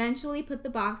 He eventually put the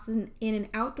box in an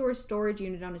outdoor storage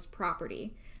unit on his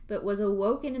property, but was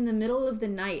awoken in the middle of the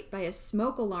night by a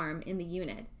smoke alarm in the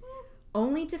unit,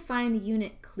 only to find the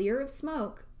unit clear of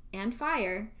smoke and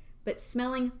fire, but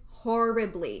smelling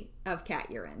horribly of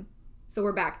cat urine. So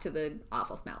we're back to the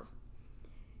awful smells.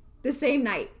 The same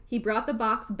night, he brought the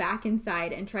box back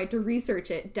inside and tried to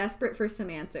research it, desperate for some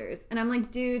answers. And I'm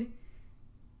like, dude,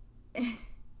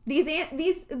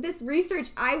 this research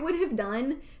I would have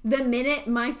done the minute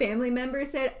my family member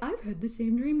said, I've had the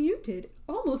same dream you did,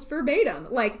 almost verbatim.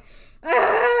 Like,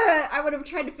 I would have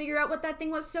tried to figure out what that thing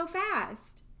was so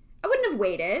fast. I wouldn't have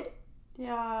waited.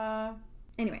 Yeah.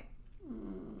 Anyway.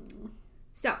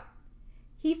 So,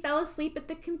 he fell asleep at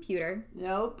the computer.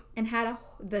 Nope. And had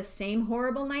the same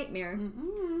horrible nightmare,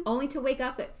 only to wake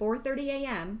up at 4:30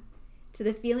 a.m. to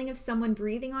the feeling of someone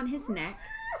breathing on his neck,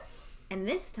 and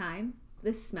this time,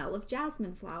 the smell of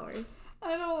jasmine flowers.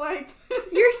 I don't like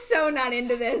You're so not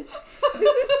into this.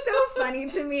 This is so funny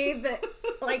to me that,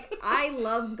 like, I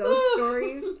love ghost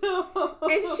stories. No.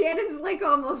 And Shannon's, like,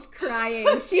 almost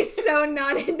crying. She's so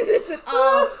not into this at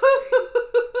all.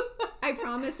 I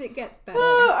promise it gets better.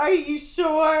 Are you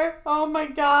sure? Oh my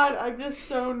god, I'm just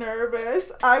so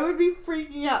nervous. I would be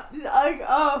freaking out. Like,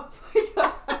 oh my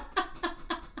god.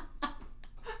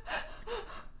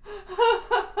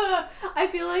 I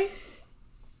feel like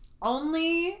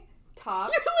only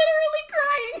topped. You're literally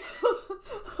crying.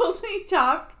 Only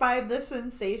topped by the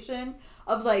sensation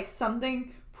of like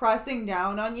something pressing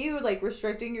down on you, like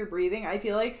restricting your breathing. I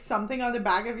feel like something on the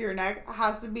back of your neck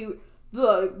has to be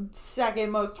the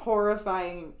second most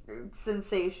horrifying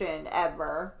sensation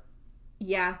ever.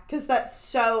 Yeah. Because that's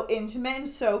so intimate and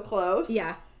so close.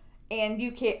 Yeah. And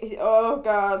you can't... Oh,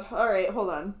 God. All right, hold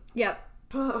on. Yep.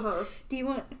 Do you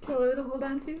want a pillow to hold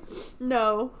on to?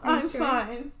 No, I'm sure?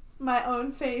 fine. My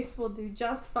own face will do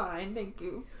just fine. Thank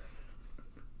you.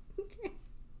 Okay.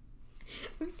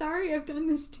 I'm sorry I've done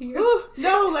this to you. Ooh,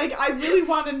 no, like, I really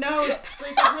want to know. It's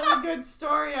like a really good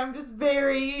story. I'm just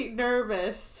very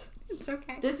nervous. It's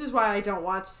okay. This is why I don't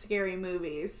watch scary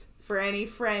movies. For any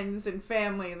friends and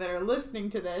family that are listening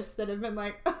to this that have been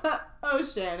like, oh,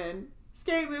 Shannon,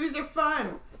 scary movies are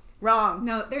fun. Wrong.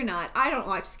 No, they're not. I don't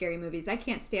watch scary movies. I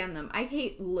can't stand them. I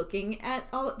hate looking at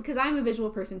all, because I'm a visual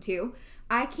person too.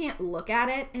 I can't look at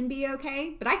it and be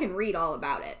okay, but I can read all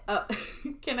about it.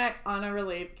 Can I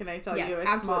tell you a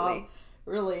absolutely. small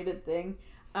related thing?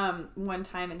 One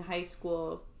time in high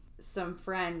school, some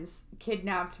friends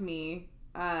kidnapped me.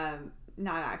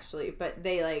 Not actually, but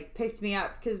they like picked me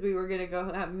up because we were gonna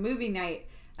go have a movie night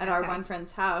at our one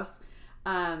friend's house.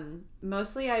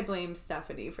 Mostly I blame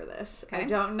Stephanie for this. Okay. I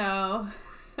don't know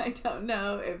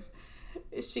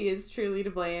if she is truly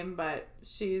to blame, but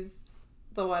she's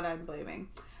the one I'm blaming.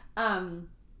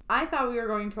 I thought we were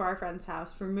going to our friend's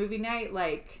house for movie night,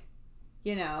 like,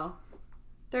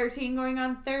 13 going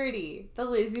on 30, the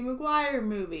Lizzie McGuire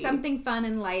movie. Something fun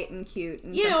and light and cute,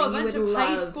 and a something bunch you would of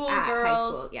high love school at girls. high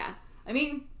school. Yeah. I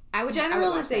mean, I would watch that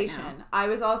generalization. now. I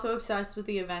was also obsessed with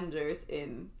the Avengers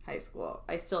in high school.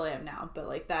 I still am now, but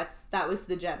like that was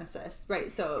the genesis,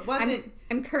 right? So it wasn't.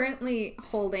 I'm currently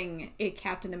holding a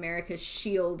Captain America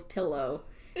shield pillow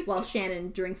while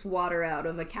Shannon drinks water out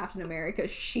of a Captain America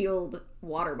shield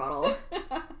water bottle.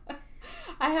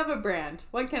 I have a brand.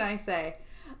 What can I say?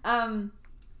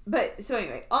 But so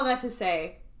anyway, all that to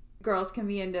say, girls can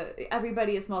be into.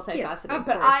 Everybody is multifaceted. Yes, of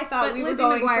but course. I thought But we were Lizzie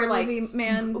going McGuire for like movie,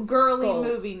 man, girly gold.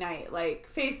 movie night, like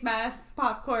face masks,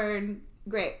 popcorn.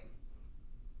 Great.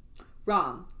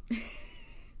 Wrong.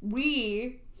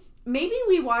 Maybe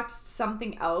we watched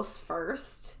something else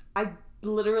first. I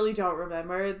literally don't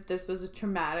remember. This was a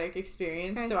traumatic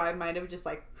experience, Okay. so I might have just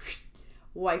like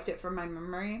wiped it from my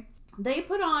memory. They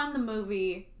put on the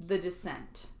movie The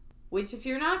Descent, which, if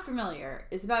you're not familiar,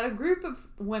 is about a group of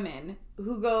women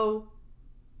who go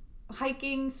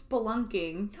hiking,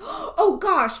 spelunking. Oh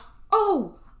gosh!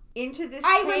 Oh, into this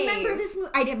I cave. remember this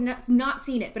movie. I have not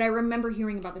seen it, but I remember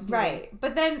hearing about this movie. Right.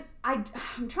 But then I'm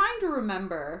trying to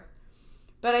remember.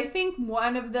 But I think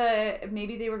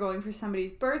maybe they were going for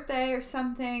somebody's birthday or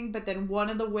something, but then one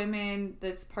of the women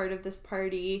that's part of this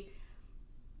party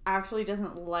actually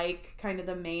doesn't like kind of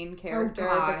the main character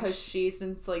because she's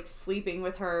been like sleeping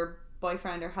with her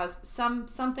boyfriend or husband,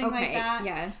 something like that.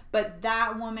 Yeah. But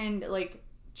that woman like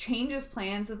changes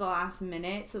plans at the last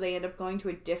minute, so they end up going to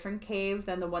a different cave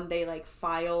than the one they like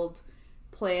filed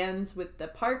plans with the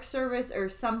park service or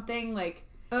something. Like,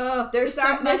 this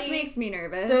makes me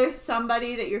nervous. There's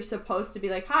somebody that you're supposed to be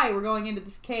like, hi, we're going into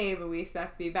this cave and we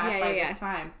expect to be back by this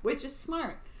time, which is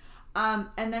smart. And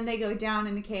then they go down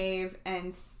in the cave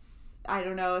and I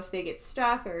don't know if they get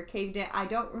stuck or caved in. I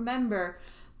don't remember.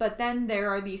 But then there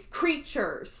are these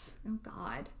creatures. Oh,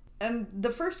 God. And the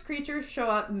first creatures show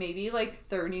up maybe like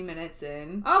 30 minutes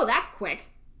in. Oh, that's quick.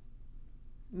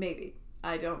 Maybe.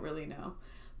 I don't really know.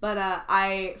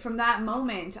 But from that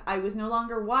moment, I was no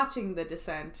longer watching The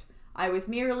Descent. I was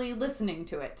merely listening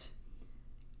to it.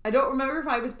 I don't remember if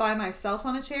I was by myself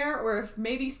on a chair or if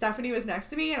maybe Stephanie was next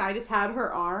to me and I just had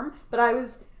her arm. But I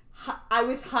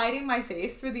was hiding my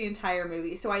face for the entire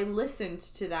movie. So I listened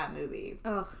to that movie.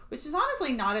 Ugh. Which is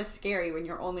honestly not as scary when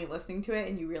you're only listening to it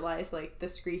and you realize like the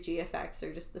screechy effects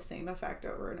are just the same effect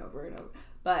over and over and over.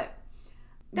 But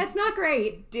that's not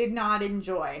great. Did not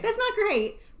enjoy. That's not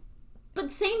great. But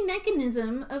same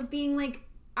mechanism of being like,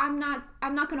 I'm not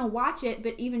gonna watch it,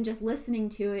 but even just listening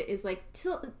to it is like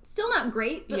still not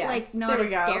great, but like not as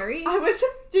scary.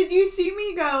 Did you see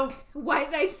me go? Why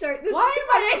did I start this? Why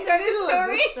did I start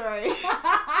this story?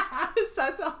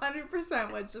 That's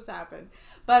 100% what just happened.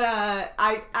 But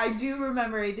I do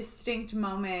remember a distinct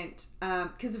moment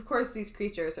because of course these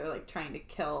creatures are like trying to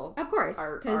kill. Of course,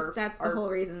 because that's the whole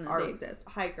reason that they exist.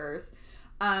 Hikers.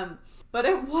 But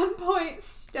at one point,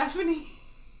 Stephanie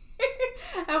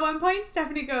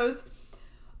goes,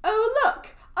 oh look,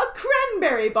 a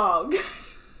cranberry bog.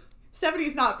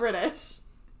 Stephanie's not British,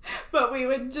 but we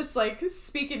would just like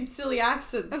speak in silly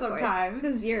accents sometimes.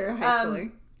 Because you're a high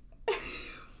schooler.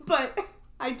 But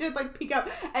I did like peek up,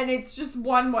 and it's just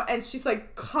one more, and she's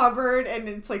like covered, and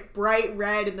it's like bright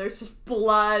red, and there's just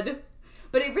blood.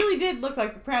 But it really did look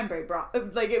like a cranberry broth.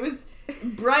 Like it was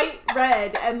bright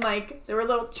red, and like there were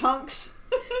little chunks.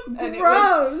 And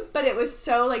Gross. But it was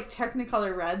so like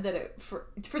Technicolor red that it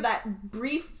for that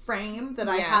brief frame that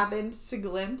I happened to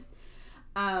glimpse.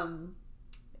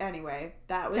 Anyway,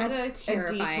 that was a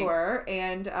detour,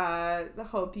 and I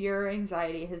hope your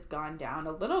anxiety has gone down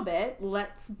a little bit.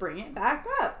 Let's bring it back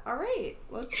up. All right,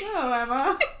 let's go,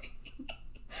 Emma.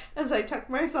 As I tuck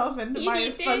myself into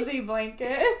my fuzzy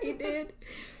blanket. You did.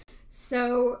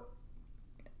 So,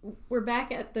 we're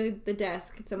back at the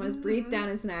desk. Someone has breathed down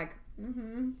his neck.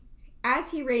 Mm-hmm. As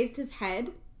he raised his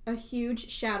head, a huge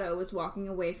shadow was walking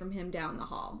away from him down the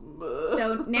hall.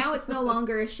 So now it's no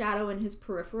longer a shadow in his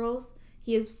peripherals.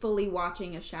 He is fully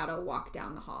watching a shadow walk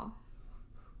down the hall.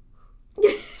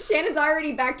 Shannon's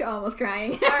already back to almost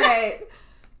crying. All right.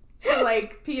 So,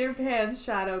 like, Peter Pan's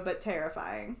shadow, but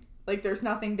terrifying. Like, there's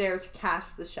nothing there to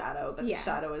cast the shadow, but the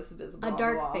shadow is visible on the wall.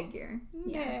 A dark figure.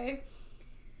 Okay. Yeah.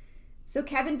 So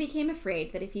Kevin became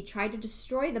afraid that if he tried to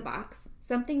destroy the box,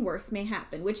 something worse may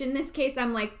happen. Which, in this case,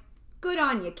 I'm like, good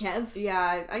on you, Kev.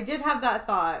 Yeah, I did have that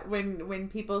thought when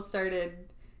people started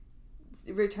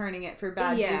returning it for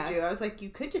bad juju. I was like, you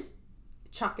could just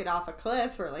chuck it off a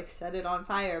cliff or like set it on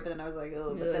fire, but then I was like,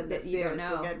 oh, but then the spirits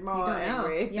will get more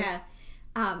angry. Yeah.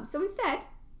 So instead,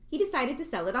 he decided to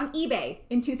sell it on eBay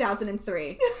in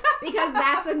 2003 because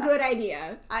that's a good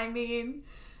idea. I mean,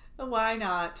 why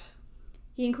not?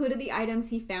 He included the items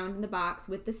he found in the box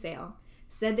with the sale,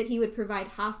 said that he would provide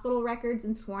hospital records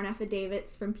and sworn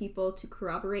affidavits from people to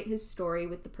corroborate his story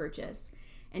with the purchase,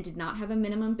 and did not have a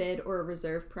minimum bid or a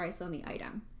reserve price on the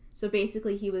item. So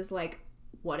basically he was like,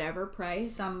 whatever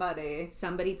price,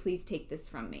 somebody please take this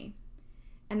from me.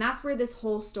 And that's where this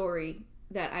whole story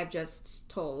that I've just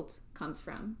told comes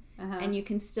from. And you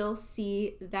can still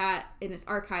see that, and it's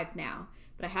archived now,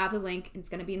 but I have a link, and it's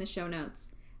going to be in the show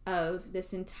notes, of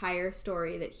this entire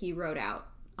story that he wrote out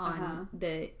on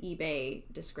the eBay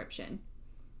description.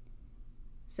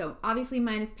 So obviously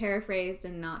mine is paraphrased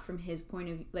and not from his point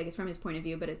of view, like it's from his point of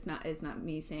view, but it's not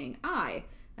me saying I'm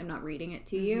not reading it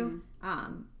to you.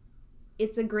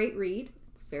 It's a great read.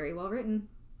 It's very well written,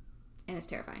 and it's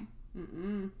terrifying.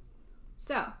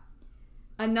 So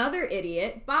another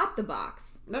idiot bought the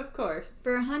box, of course,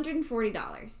 for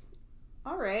 $140.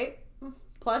 All right,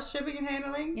 plus shipping and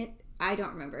handling. I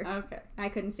don't remember. Okay, I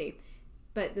couldn't see,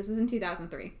 but this was in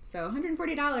 2003, so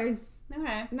 $140.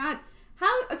 Okay, not.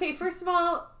 Okay, first of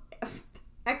all,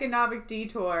 economic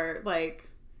detour, like,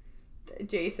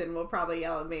 Jason will probably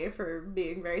yell at me for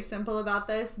being very simple about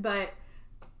this, but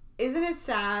isn't it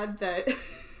sad that in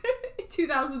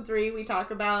 2003 we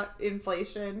talk about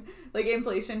inflation? Like,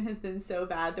 inflation has been so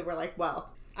bad that we're like,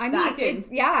 well, back in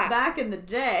the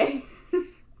day.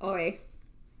 Oi.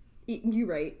 You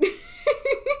right.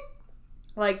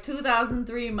 Like,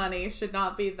 2003 money should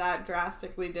not be that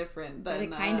drastically different than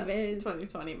it kind of is.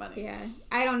 2020 money. Yeah.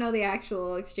 I don't know the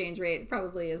actual exchange rate. It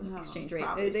probably is exchange rate.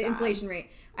 The inflation rate.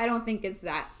 I don't think it's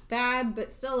that bad,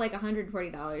 but still, like,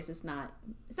 $140 is not...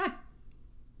 It's not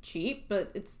cheap,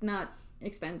 but it's not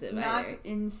expensive either. Not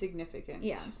insignificant.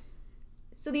 Yeah.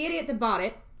 So the idiot that bought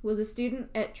it was a student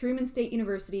at Truman State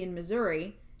University in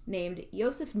Missouri named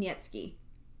Josef Niecki.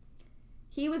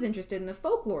 He was interested in the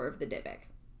folklore of the Dybbuk.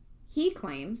 He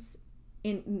claims,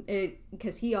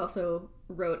 because he also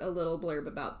wrote a little blurb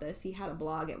about this. He had a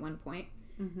blog at one point.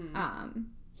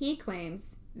 He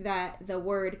claims that the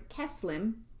word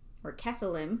keslim, or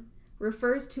keselim,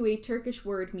 refers to a Turkish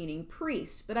word meaning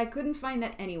priest, but I couldn't find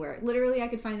that anywhere. Literally, I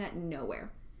could find that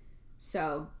nowhere.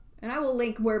 So, and I will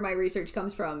link where my research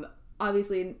comes from.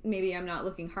 Obviously, maybe I'm not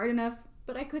looking hard enough,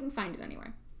 but I couldn't find it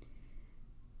anywhere.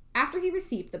 After he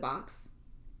received the box,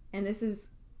 and this is,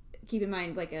 keep in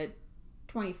mind, like a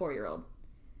 24-year-old,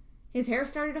 his hair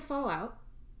started to fall out,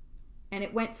 and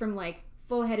it went from like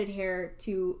full-headed hair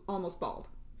to almost bald.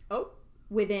 Oh.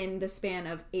 Within the span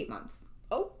of 8 months.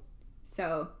 Oh.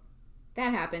 So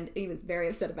that happened, and he was very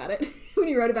upset about it. When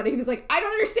he wrote about it, he was like, I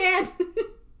don't understand.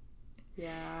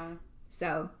 Yeah.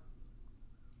 So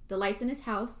the lights in his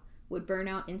house would burn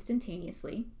out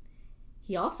instantaneously.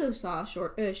 He also saw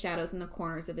shadows in the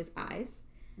corners of his eyes,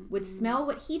 would smell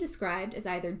what he described as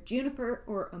either juniper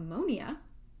or ammonia,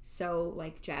 so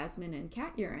like jasmine and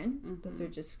cat urine. Those are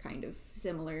just kind of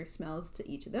similar smells to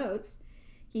each of those.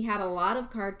 He had a lot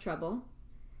of car trouble.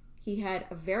 He had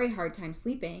a very hard time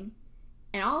sleeping,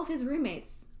 and all of his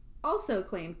roommates also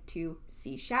claimed to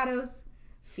see shadows,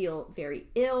 feel very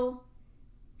ill.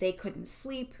 They couldn't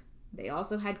sleep. They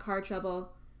also had car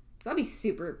trouble. So I'd be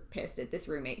super pissed at this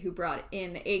roommate who brought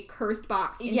in a cursed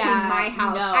box into my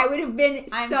house. No. I would have been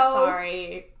I'm so...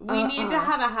 sorry. We need to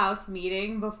have a house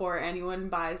meeting before anyone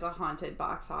buys a haunted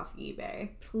box off eBay.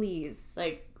 Please.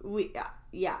 Like,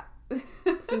 yeah.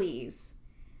 Please.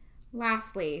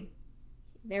 Lastly,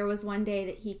 there was one day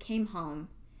that he came home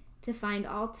to find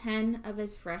all 10 of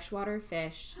his freshwater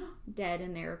fish dead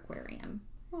in their aquarium.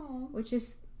 Aww. Which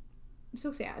is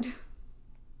so sad.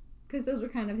 Because those were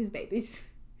kind of his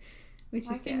babies. Which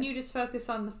Why is can sad. you just focus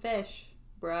on the fish,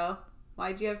 bro?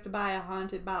 Why'd you have to buy a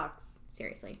haunted box?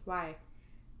 Seriously. Why?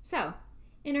 So,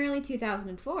 in early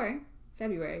 2004,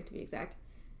 February to be exact,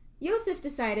 Yosef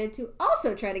decided to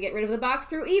also try to get rid of the box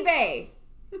through eBay.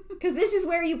 Because this is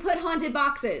where you put haunted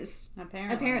boxes.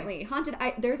 Apparently.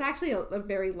 There's actually a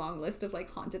very long list of, like,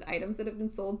 haunted items that have been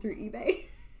sold through eBay.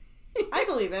 I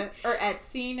believe it. Or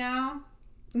Etsy now.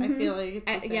 Mm-hmm. I feel like it's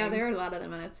a thing. Yeah, there are a lot of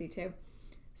them on Etsy, too.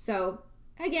 So,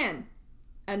 again,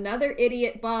 another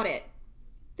idiot bought it.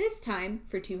 This time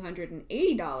for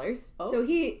 $280. Oh. So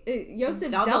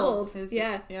Yosef doubled his,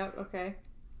 yeah. Yep, okay.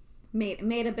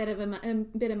 Made a bit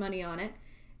of money on it.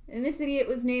 And this idiot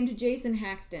was named Jason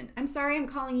Haxton. I'm sorry I'm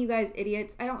calling you guys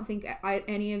idiots. I don't think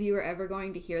any of you are ever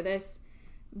going to hear this.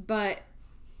 But,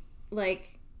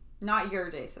 like... Not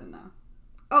your Jason, though.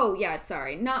 Oh, yeah,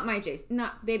 sorry. Not my Jason.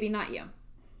 Not you.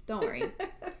 Don't worry.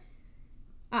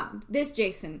 This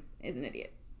Jason is an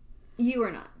idiot. You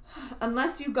are not.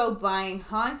 Unless you go buying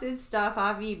haunted stuff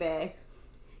off eBay.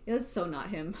 Yeah, that's so not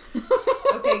him.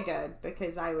 Okay, good.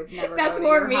 Because I would never that's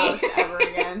go to your house ever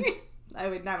again. I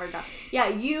would never go. Yeah,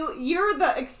 you're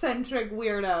the eccentric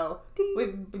weirdo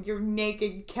with your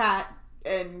naked cat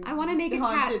and I want a naked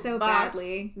cat so box.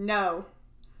 Badly. No.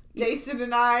 Jason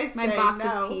and I say my box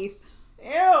no. of teeth.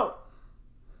 Ew.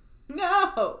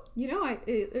 No. You know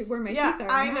where my teeth are.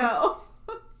 I know.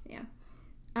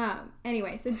 Yeah.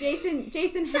 Anyway, so Jason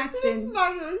Haxton. It's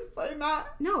not gonna explain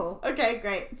that. No. Okay,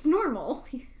 great. It's normal.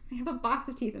 I have a box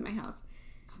of teeth in my house.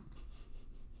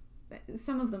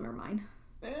 Some of them are mine.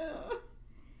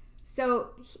 So,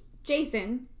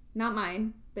 Jason, not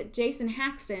mine, but Jason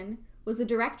Haxton was the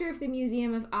director of the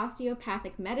Museum of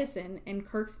Osteopathic Medicine in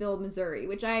Kirksville, Missouri,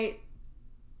 which I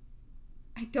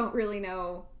don't really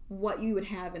know what you would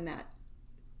have in that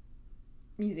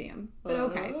museum, but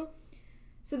okay.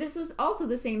 So this was also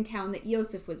the same town that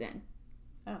Yosef was in.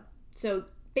 Oh. So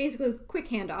basically it was a quick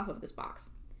handoff of this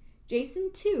box. Jason,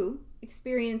 too,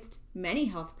 experienced many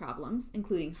health problems,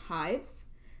 including hives,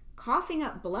 coughing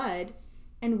up blood,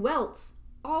 and welts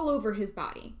all over his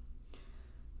body.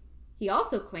 He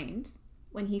also claimed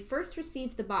when he first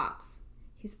received the box,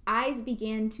 his eyes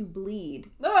began to bleed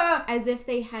as if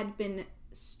they had been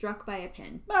struck by a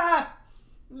pin.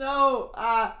 No.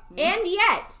 And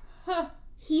yet,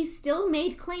 he still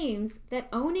made claims that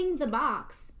owning the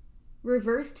box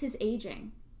reversed his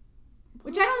aging.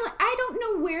 Which I don't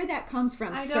know where that comes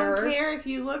from, sir. I don't care if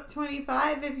you look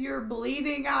 25 if you're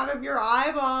bleeding out of your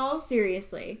eyeballs.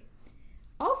 Seriously.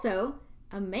 Also,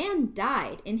 a man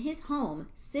died in his home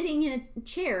sitting in a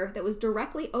chair that was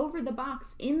directly over the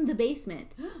box in the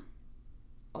basement.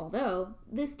 Although,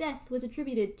 this death was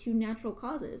attributed to natural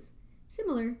causes,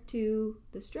 similar to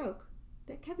the stroke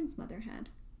that Kevin's mother had.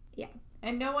 Yeah.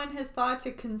 And no one has thought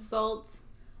to consult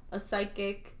a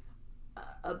psychic,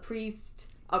 a priest,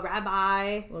 a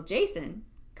rabbi. Well, Jason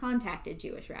contacted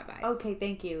Jewish rabbis. Okay,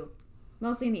 thank you.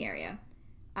 Mostly in the area.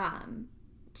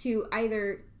 To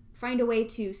either find a way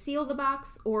to seal the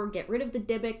box or get rid of the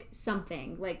Dybbuk,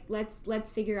 something. Like,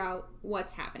 let's figure out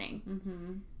what's happening.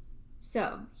 Mm-hmm.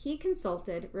 So, he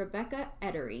consulted Rebecca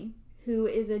Edery, who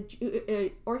is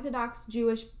a Orthodox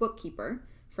Jewish bookkeeper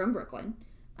from Brooklyn,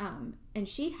 and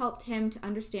she helped him to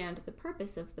understand the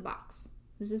purpose of the box.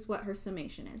 This is what her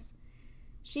summation is.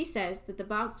 She says that the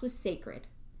box was sacred,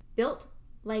 built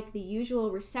like the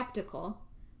usual receptacle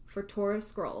for Torah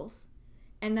scrolls,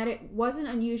 and that it wasn't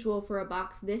unusual for a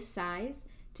box this size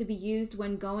to be used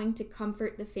when going to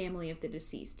comfort the family of the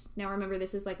deceased. Now remember,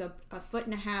 this is like a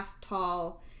 1.5 feet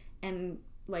tall and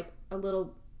like a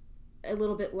little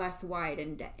bit less wide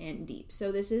and deep.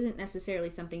 So this isn't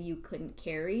necessarily something you couldn't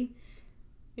carry.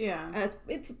 Yeah.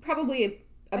 It's probably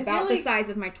about the size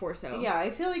of my torso. Yeah, I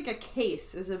feel like a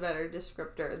case is a better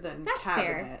descriptor than That's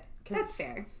cabinet. Fair. That's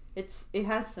fair. It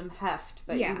has some heft,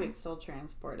 but you could still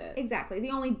transport it. Exactly.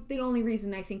 The only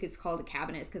reason I think it's called a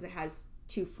cabinet is because it has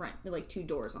two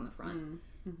doors on the front.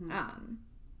 Mm-hmm.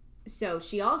 So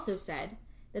she also said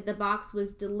that the box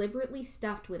was deliberately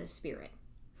stuffed with a spirit.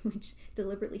 Which,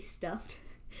 deliberately stuffed?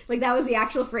 Like, that was the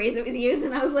actual phrase that was used,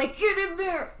 and I was like, Get in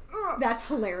there! Ugh. that's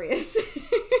hilarious.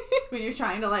 When you're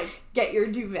trying to, like, get your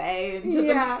duvet into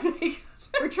Yeah. the duvet.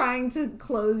 We're trying to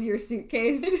close your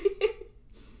suitcase.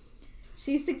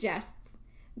 She suggests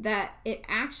that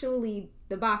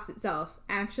the box itself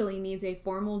actually needs a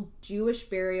formal Jewish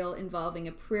burial involving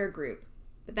a prayer group,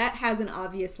 but that hasn't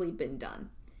obviously been done.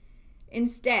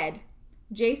 Instead,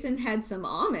 Jason had some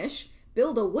Amish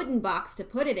build a wooden box to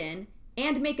put it in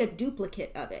and make a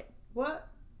duplicate of it. What?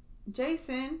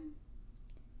 Jason?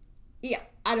 Yeah,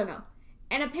 I don't know.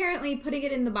 And apparently putting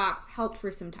it in the box helped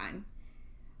for some time.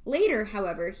 Later,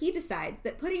 however, he decides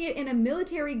that putting it in a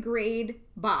military-grade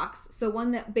box, so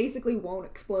one that basically won't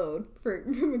explode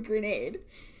from a grenade,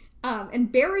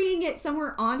 and burying it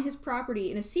somewhere on his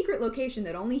property in a secret location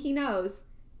that only he knows,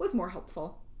 was more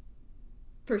helpful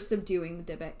for subduing the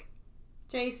Dybbuk.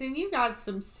 Jason, you got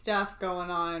some stuff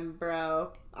going on,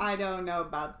 bro. I don't know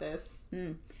about this.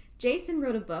 Jason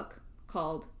wrote a book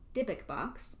called Dybbuk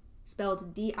Box,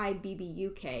 spelled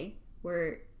Dibbuk,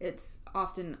 where it's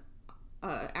often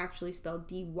actually spelled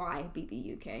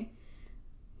Dybbuk.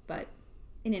 But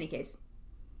in any case,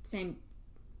 same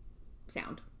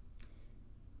sound.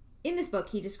 In this book,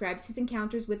 he describes his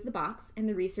encounters with the box and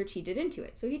the research he did into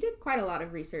it. So he did quite a lot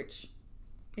of research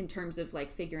in terms of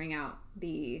like figuring out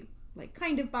the like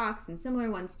kind of box and similar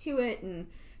ones to it and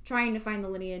trying to find the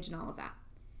lineage and all of that.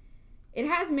 It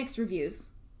has mixed reviews,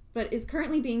 but is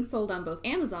currently being sold on both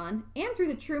Amazon and through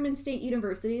the Truman State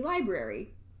University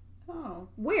Library,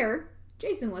 where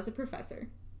Jason was a professor.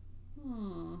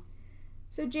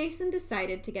 So Jason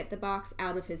decided to get the box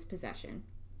out of his possession.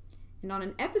 And on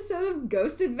an episode of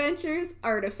Ghost Adventures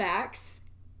Artifacts,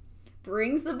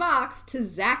 brings the box to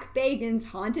Zach Bagans'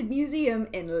 Haunted Museum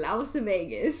in Las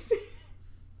Vegas.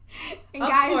 And Of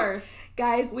course.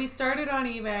 Guys, we started on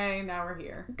eBay, now we're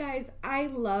here. Guys, I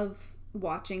love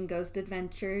watching Ghost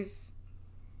Adventures.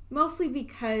 Mostly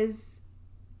because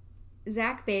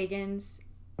Zach Bagans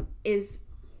is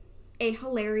a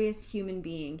hilarious human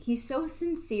being. He's so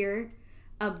sincere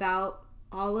about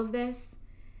all of this,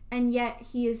 and yet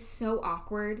he is so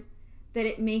awkward that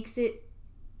it makes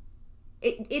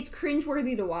it's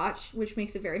cringeworthy to watch, which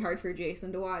makes it very hard for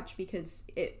Jason to watch because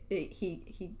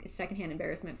he secondhand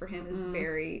embarrassment for him is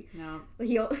very. No.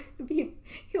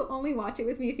 He'll only watch it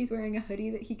with me if he's wearing a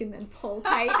hoodie that he can then pull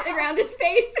tight around his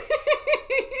face.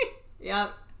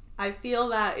 Yep, I feel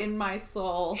that in my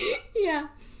soul. Yeah.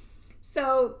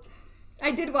 So I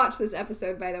did watch this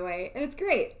episode, by the way, and it's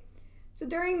great. So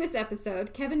during this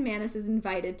episode, Kevin Mannis is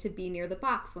invited to be near the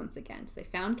box once again. So they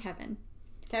found Kevin.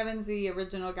 Kevin's the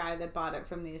original guy that bought it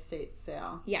from the estate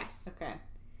sale. Yes. Okay.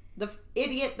 The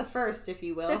idiot, the first, if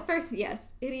you will. The first,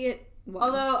 yes. Idiot one.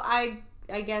 Although, I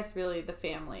guess really the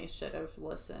family should have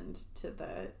listened to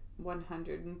the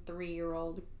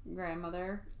 103-year-old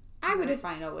grandmother. I would have.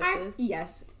 Final wishes.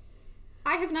 Yes.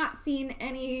 I have not seen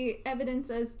any evidence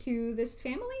as to this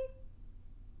family.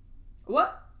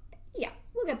 What? Yeah,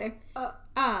 we'll get there.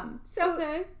 So,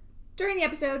 okay. During the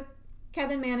episode,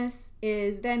 Kevin Mannis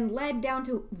is then led down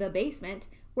to the basement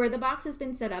where the box has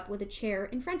been set up with a chair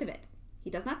in front of it. He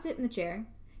does not sit in the chair.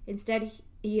 Instead,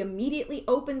 he immediately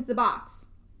opens the box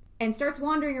and starts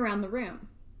wandering around the room.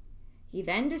 He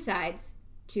then decides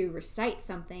to recite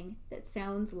something that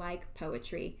sounds like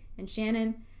poetry. And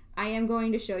Shannon, I am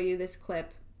going to show you this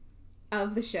clip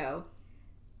of the show.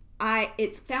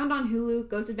 It's found on Hulu.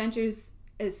 Ghost Adventures,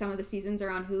 some of the seasons are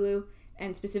on Hulu.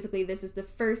 And specifically, this is the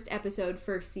first episode,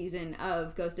 first season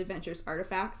of Ghost Adventures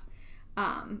Artifacts.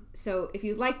 So if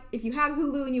you have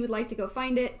Hulu and you would like to go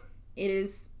find it, it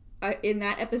is in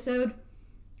that episode.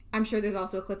 I'm sure there's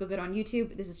also a clip of it on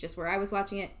YouTube. This is just where I was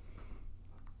watching it.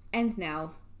 And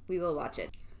now we will watch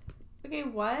it. Okay,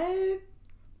 what?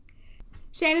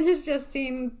 Shannon has just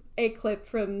seen a clip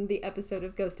from the episode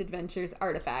of Ghost Adventures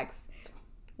Artifacts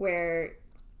where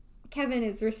Kevin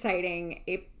is reciting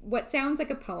what sounds like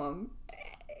a poem.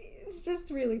 It's just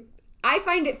really... I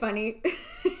find it funny,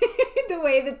 the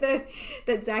way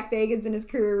that Zach Bagans and his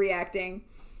crew are reacting.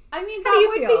 I mean, that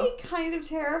would be kind of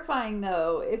terrifying,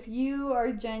 though, if you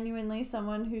are genuinely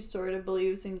someone who sort of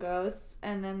believes in ghosts,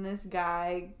 and then this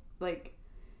guy, like,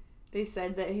 they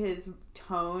said that his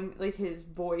tone, like, his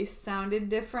voice sounded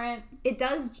different. It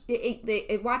does.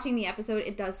 Watching the episode,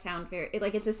 it does sound very...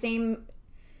 it's the same...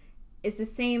 It's the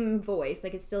same voice,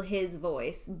 like it's still his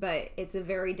voice, but it's a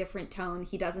very different tone.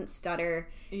 He doesn't stutter,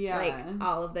 like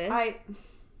all of this.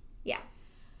 Yeah.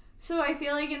 So I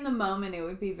feel like in the moment it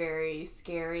would be very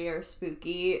scary or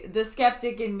spooky. The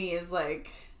skeptic in me is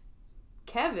like,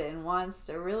 Kevin wants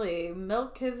to really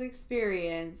milk his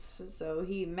experience, so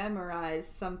he memorized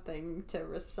something to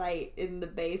recite in the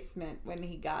basement when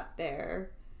he got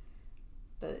there.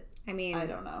 But I mean, I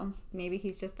don't know. Maybe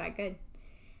he's just that good.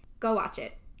 Go watch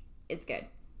it. It's good.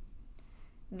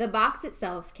 The box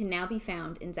itself can now be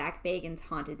found in Zach Bagans'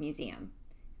 Haunted Museum.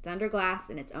 It's under glass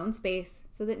in its own space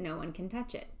so that no one can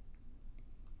touch it.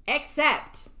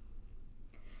 Except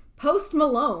Post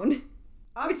Malone.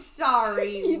 I'm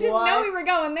sorry. You didn't know we were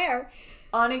going there.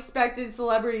 Unexpected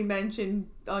celebrity mention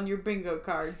on your bingo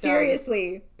card.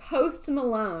 Seriously, Post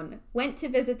Malone went to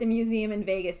visit the museum in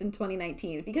Vegas in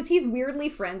 2019 because he's weirdly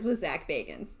friends with Zach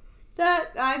Bagans.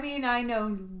 I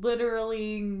know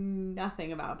literally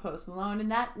nothing about Post Malone,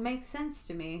 and that makes sense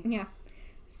to me. Yeah.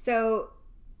 So,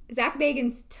 Zach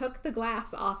Bagans took the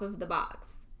glass off of the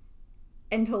box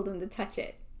and told him to touch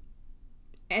it.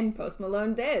 And Post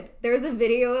Malone did. There's a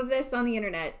video of this on the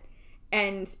internet,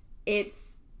 and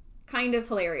it's kind of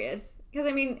hilarious. Because,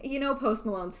 I mean, you know Post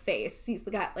Malone's face. He's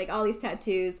got, like, all these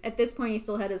tattoos. At this point, he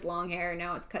still had his long hair.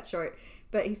 Now it's cut short.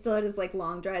 But he still had his, like,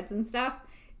 long dreads and stuff.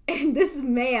 And this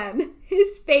man,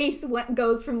 his face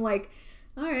goes from, like,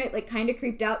 all right, like, kind of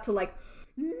creeped out to, like,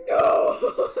 no!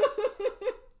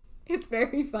 It's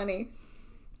very funny.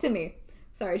 To me.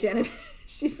 Sorry, Shannon.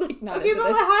 She's, like, not into but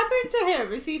this. what happened to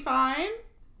him? Is he fine?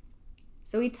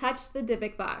 So he touched the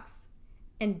Dybbuk box,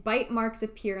 and bite marks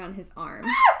appear on his arm.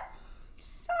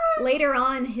 Later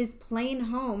on, his plane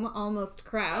home almost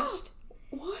crashed.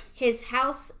 What? His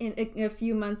house, a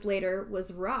few months later,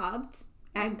 was robbed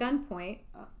at gunpoint.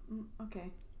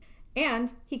 Okay.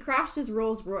 And he crashed his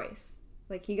Rolls Royce.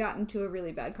 Like, he got into a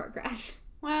really bad car crash.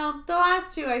 Well, the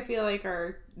last two I feel like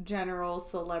are general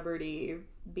celebrity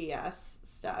BS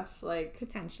stuff. Like,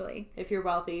 Potentially. if you're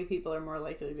wealthy, people are more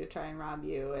likely to try and rob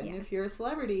you. And if you're a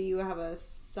celebrity, you have a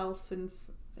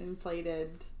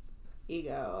self-inflated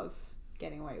ego of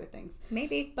getting away with things.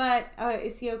 Maybe. But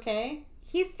is he okay?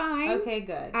 He's fine. Okay,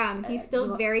 good. He's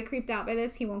still very creeped out by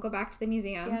this. He won't go back to the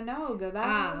museum. Yeah, no, go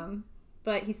back.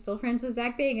 But he's still friends with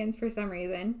Zach Bagans for some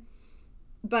reason.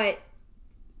 But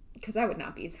because I would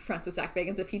not be friends with Zach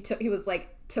Bagans if he took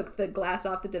the glass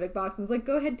off the Dybbuk box and was like,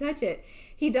 go ahead, touch it.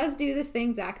 He does do this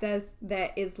thing Zach does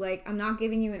that is like, I'm not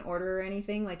giving you an order or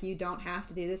anything. Like, you don't have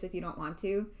to do this if you don't want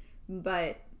to.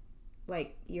 But,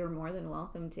 like, you're more than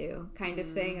welcome to. Kind of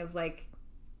thing of, like,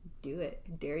 do it.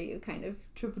 I dare you kind of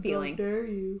feeling. Dare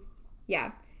you.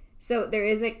 Yeah. So there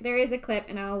is a clip,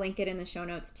 and I'll link it in the show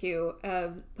notes too,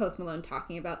 of Post Malone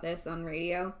talking about this on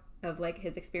radio, of, like,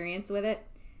 his experience with it.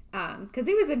 Because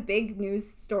it was a big news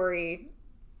story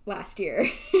last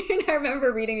year. And I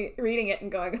remember reading it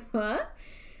and going, huh?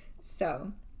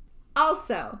 So,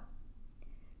 also,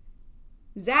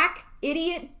 Zach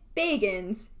Idiot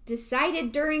Bagans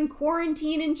decided during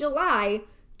quarantine in July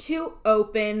to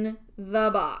open the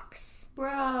box.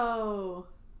 Bro.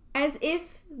 As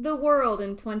if the world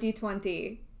in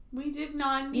 2020 We did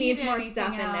not need needs more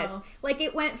stuff else. in this. Like,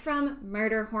 it went from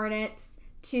murder hornets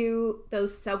to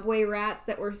those subway rats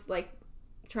that were, like,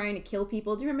 trying to kill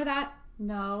people. Do you remember that?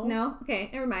 No. No?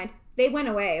 Okay, never mind. They went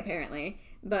away, apparently.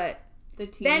 But The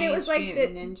Teenage then it was like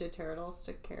Mutant Ninja Turtles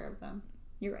took care of them.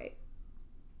 You're right.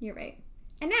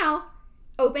 And now,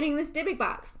 opening this Dybbuk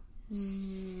box.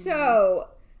 So,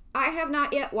 I have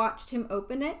not yet watched him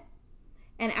open it.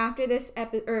 And after this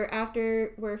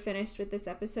after we're finished with this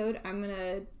episode, I'm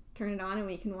gonna turn it on and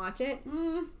we can watch it.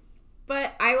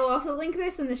 But I will also link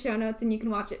this in the show notes and you can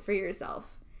watch it for yourself.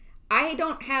 I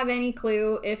don't have any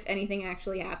clue if anything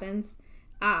actually happens.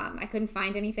 I couldn't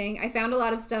find anything. I found a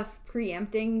lot of stuff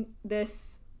preempting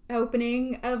this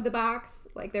opening of the box.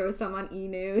 Like, there was some on E!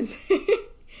 News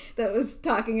that was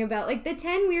talking about, like, the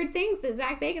 10 weird things that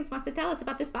Zach Bagans wants to tell us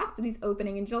about this box that he's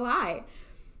opening in July.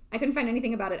 I couldn't find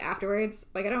anything about it afterwards.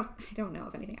 Like, I don't know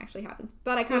if anything actually happens,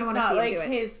 but I kind of want to see him do it.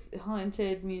 His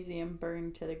haunted museum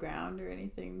burned to the ground or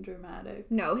anything dramatic.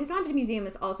 No, his haunted museum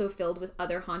is also filled with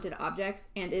other haunted objects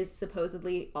and is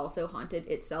supposedly also haunted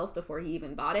itself before he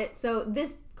even bought it. So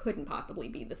this couldn't possibly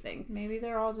be the thing. Maybe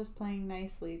they're all just playing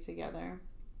nicely together.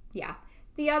 Yeah.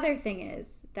 The other thing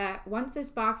is that once this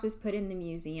box was put in the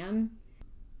museum,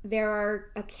 there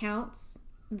are accounts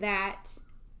that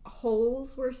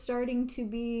holes were starting to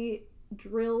be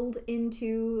drilled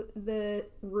into the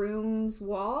room's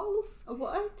walls.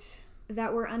 What?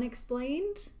 That were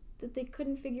unexplained, that they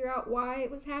couldn't figure out why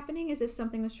it was happening, as if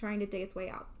something was trying to dig its way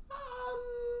out.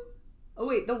 Oh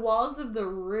wait, the walls of the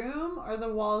room or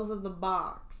the walls of the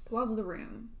box? The walls of the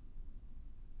room.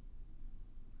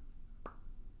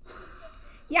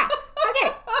 Yeah.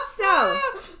 Okay. So,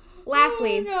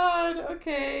 lastly, oh my god,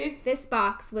 okay. this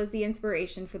box was the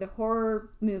inspiration for the horror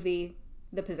movie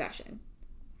The Possession.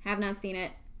 Have not seen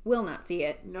it. Will not see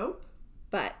it. Nope.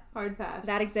 But hard pass.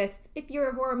 That exists. If you're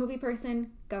a horror movie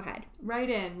person, go ahead. Write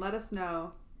in. Let us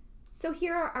know. So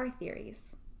here are our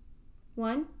theories.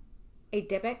 1, a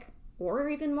Dybbuk, or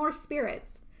even more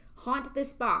spirits, haunt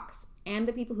this box and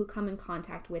the people who come in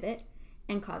contact with it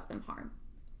and cause them harm.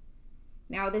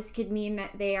 Now, this could mean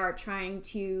that they are trying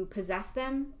to possess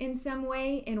them in some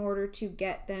way in order to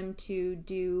get them to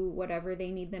do whatever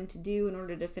they need them to do in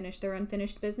order to finish their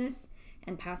unfinished business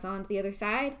and pass on to the other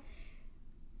side.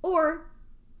 Or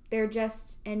they're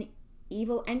just an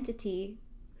evil entity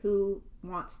who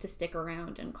wants to stick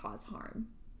around and cause harm.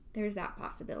 There's that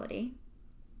possibility.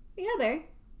 The other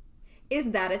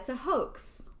is that it's a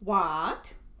hoax.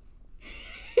 What?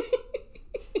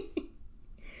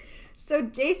 So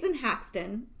Jason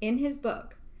Haxton, in his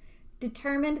book,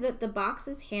 determined that the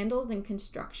box's handles and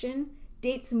construction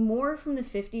dates more from the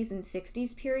 50s and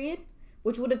 60s period,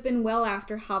 which would have been well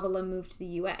after Havilah moved to the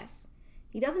U.S.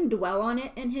 He doesn't dwell on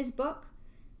it in his book,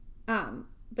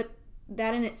 but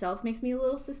that in itself makes me a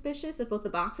little suspicious of both the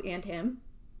box and him,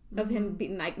 of him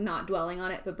being like not dwelling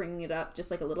on it, but bringing it up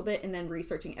just like a little bit and then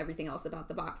researching everything else about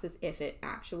the box as if it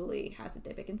actually has a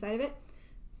Dybbuk inside of it.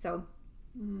 So,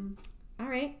 all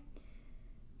right.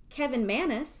 Kevin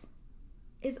Mannis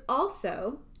is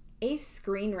also a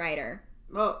screenwriter,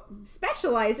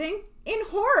 specializing in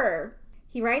horror.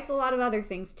 He writes a lot of other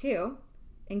things too,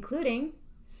 including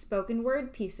spoken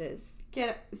word pieces.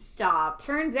 Stop.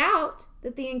 Turns out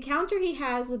that the encounter he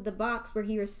has with the box where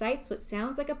he recites what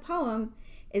sounds like a poem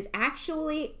is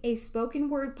actually a spoken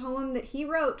word poem that he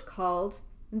wrote called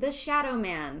The Shadow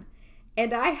Man.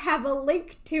 And I have a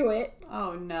link to it.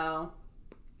 Oh no.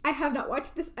 I have not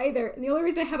watched this either. And the only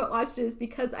reason I haven't watched it is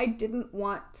because I didn't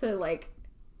want to,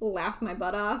 laugh my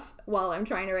butt off while I'm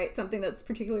trying to write something that's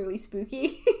particularly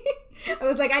spooky. I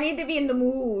was like, I need to be in the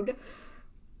mood.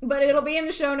 But it'll be in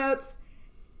the show notes.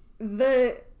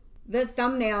 The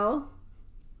thumbnail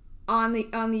on the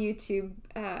YouTube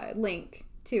link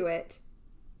to it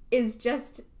is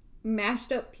just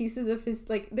mashed up pieces of his,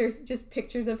 there's just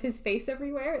pictures of his face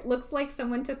everywhere. It looks like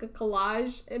someone took a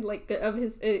collage and of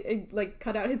his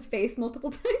cut out his face multiple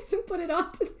times and put it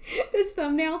onto this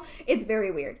thumbnail. It's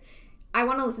very weird. I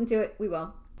want to listen to it. We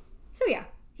will. So yeah,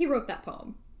 he wrote that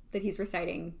poem that he's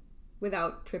reciting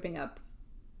without tripping up,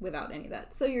 without any of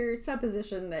that. So your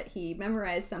supposition that he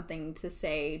memorized something to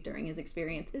say during his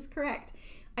experience is correct.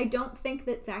 I don't think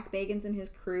that Zach Bagans and his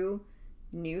crew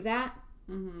knew that.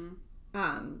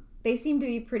 They seem to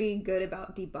be pretty good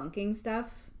about debunking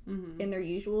stuff in their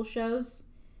usual shows.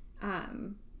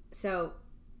 So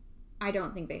I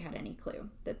don't think they had any clue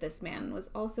that this man was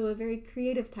also a very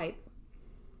creative type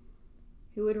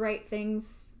who would write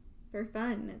things for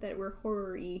fun that were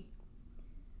horror-y.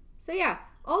 So yeah,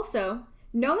 also,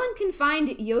 no one can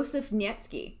find Yosef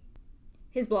Nietsky.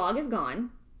 His blog is gone,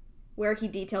 where he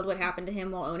detailed what happened to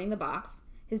him while owning the box.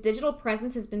 His digital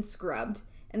presence has been scrubbed,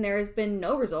 and there has been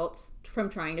no results from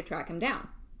trying to track him down.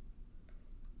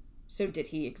 So did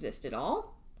he exist at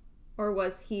all? Or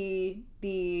was he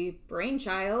the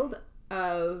brainchild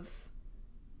of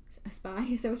a spy?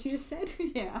 Is that what you just said?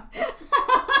 Yeah.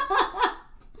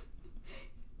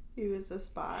 He was a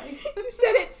spy. You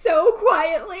said it so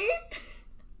quietly.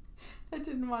 I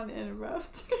didn't want to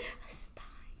interrupt. A spy.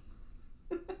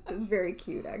 It was very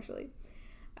cute, actually.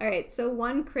 All right, so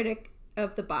one critic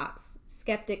of the box,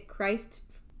 skeptic Christ,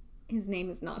 his name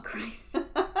is not Christ.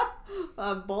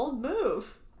 A bold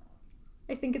move.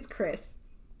 I think it's Chris.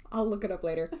 I'll look it up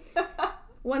later.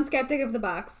 One skeptic of the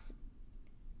box,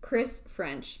 Chris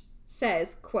French,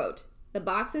 says, quote, "The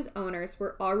box's owners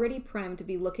were already primed to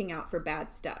be looking out for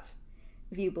bad stuff.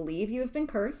 If you believe you have been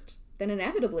cursed, then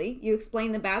inevitably you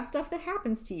explain the bad stuff that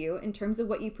happens to you in terms of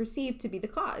what you perceive to be the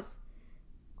cause.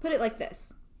 Put it like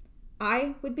this.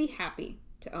 I would be happy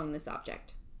to own this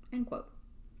object." End quote.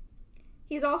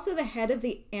 He's also the head of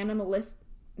the anomalistic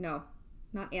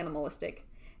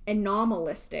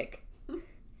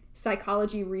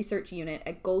psychology research unit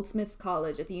at Goldsmiths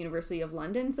College at the University of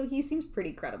London, so he seems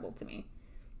pretty credible to me.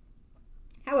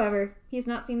 However, he's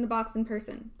not seen the box in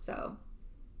person, so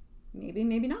maybe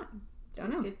not. Don't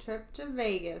know. Take a trip to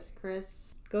Vegas,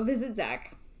 Chris. Go visit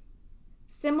Zach.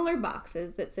 Similar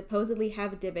boxes that supposedly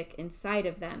have Dybbuk inside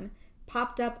of them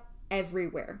popped up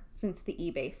everywhere since the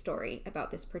eBay story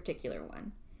about this particular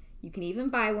one. You can even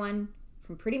buy one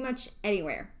from pretty much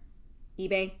anywhere.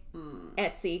 eBay,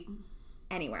 Etsy,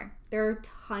 anywhere. There are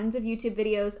tons of YouTube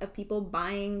videos of people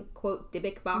buying, quote,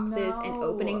 Dybbuk boxes and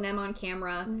opening them on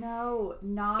camera. No,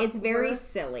 not It's very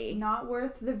silly. Not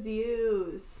worth the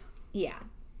views. Yeah.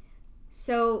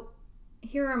 So,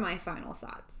 here are my final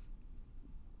thoughts.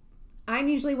 I'm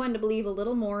usually one to believe a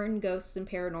little more in ghosts and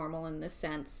paranormal in this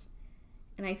sense.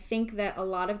 And I think that a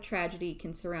lot of tragedy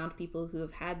can surround people who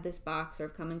have had this box or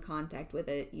have come in contact with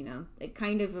it, it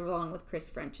kind of along with Chris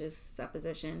French's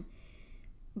supposition.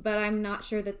 But I'm not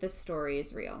sure that this story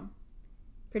is real.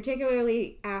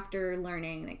 Particularly after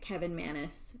learning that Kevin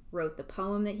Mannis wrote the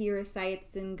poem that he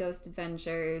recites in Ghost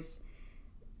Adventures.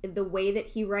 The way that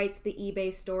he writes the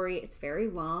eBay story, it's very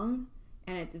long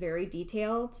and it's very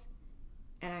detailed.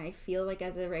 And I feel like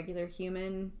as a regular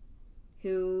human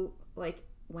who,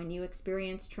 when you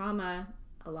experience trauma,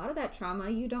 a lot of that trauma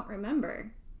you don't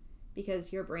remember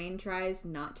because your brain tries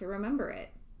not to remember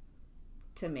it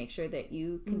to make sure that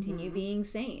you continue being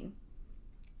sane.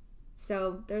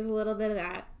 So there's a little bit of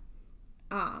that.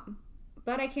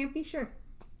 But I can't be sure.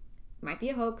 It might be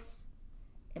a hoax.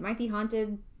 It might be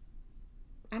haunted.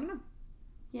 I don't know.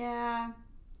 Yeah.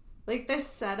 This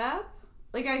setup,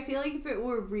 I feel like if it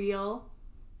were real,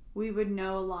 we would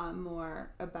know a lot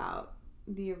more about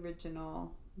the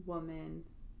original woman.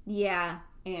 Yeah.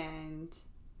 And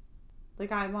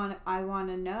I want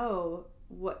to know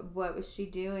what was she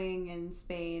doing in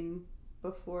Spain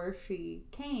before she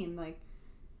came?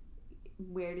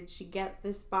 Where did she get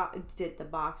this box? Did the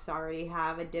box already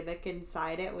have a Dybbuk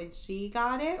inside it when she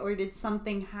got it, or did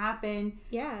something happen?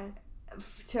 Yeah.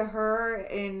 To her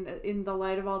in the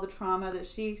light of all the trauma that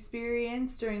she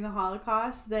experienced during the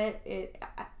Holocaust that it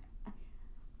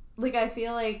I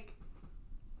feel like,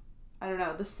 I don't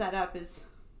know, the setup is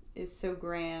so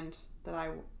grand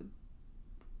that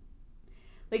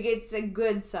it's a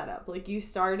good setup. You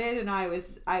started and I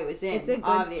was in. It's a good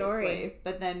obviously. story.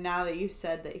 But then now that you've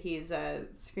said that he's a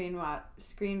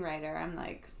screenwriter, I'm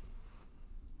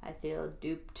I feel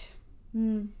duped.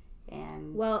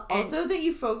 And also that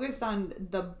you focused on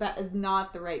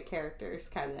not the right characters,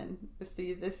 Kevin.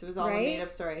 If this was all a made up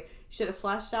story, you should have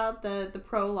fleshed out the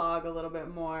prologue a little bit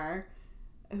more.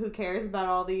 Who cares about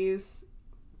all these?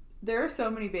 There are so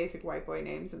many basic white boy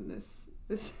names in this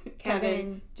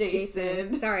Kevin,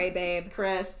 Jason, sorry babe,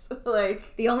 Chris.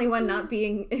 The only one not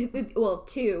being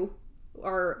two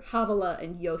are Havala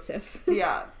and Yosef.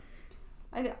 Yeah,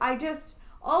 I just.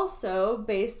 Also,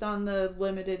 based on the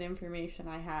limited information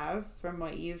I have from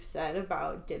what you've said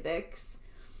about Dybbuks,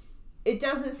 it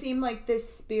doesn't seem like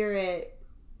this spirit,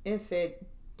 if it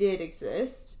did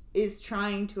exist, is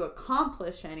trying to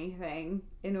accomplish anything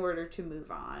in order to move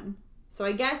on. So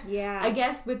I guess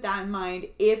with that in mind,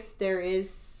 if there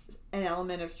is an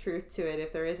element of truth to it,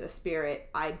 if there is a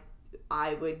spirit,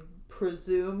 I would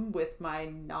presume with my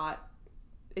not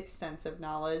extensive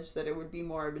knowledge that it would be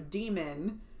more of a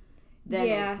demon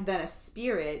than a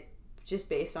spirit, just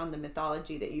based on the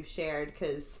mythology that you've shared,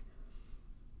 because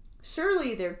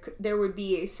surely there would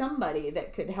be somebody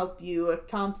that could help you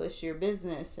accomplish your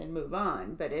business and move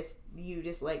on. But if you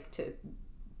just like to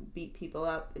beat people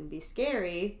up and be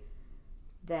scary,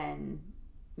 then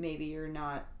maybe you're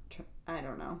not, I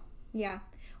don't know. Yeah.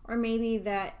 Or maybe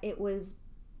that it was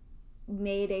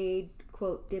made a,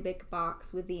 quote, Dybbuk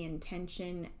box with the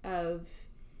intention of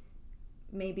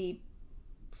maybe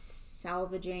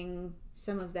salvaging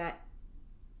some of that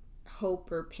hope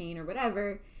or pain or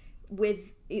whatever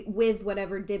with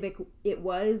whatever Dybbuk it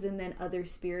was, and then other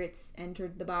spirits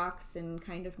entered the box and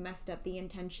kind of messed up the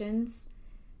intentions.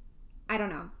 I don't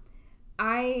know.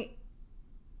 I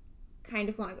kind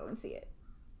of want to go and see it.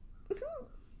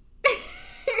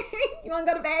 You want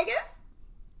to go to Vegas?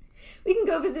 We can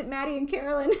go visit Maddie and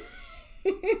Carolyn.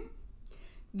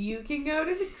 You can go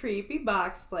to the creepy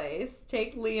box place.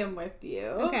 Take Liam with you.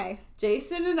 Okay.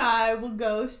 Jason and I will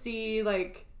go see,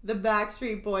 the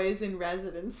Backstreet Boys in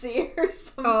residency or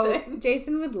something. Oh,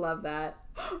 Jason would love that.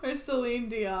 Or Celine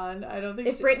Dion. I don't think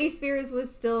if Britney Spears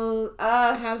was still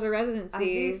has a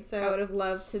residency, I would have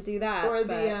loved to do that. Or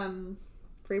the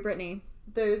Free Britney.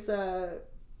 There's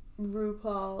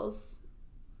RuPaul's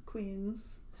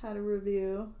Queens had a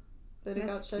review that it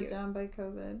got shut down by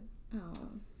COVID. Oh.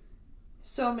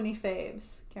 So many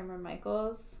faves. Cameron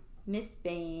Michaels, Miss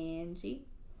Banji.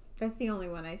 That's the only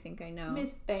one I think I know.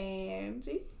 Miss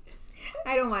Banji.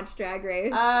 I don't watch Drag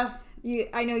Race. I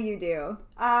know you do.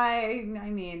 I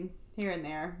mean, here and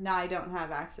there. Now I don't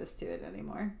have access to it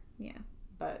anymore. Yeah.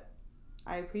 But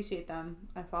I appreciate them.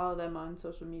 I follow them on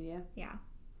social media. Yeah.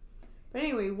 But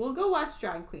anyway, we'll go watch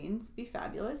drag queens be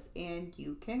fabulous, and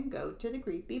you can go to the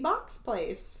creepy box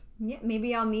place. Yeah,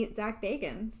 maybe I'll meet Zach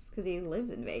Bagans, because he lives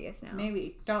in Vegas now.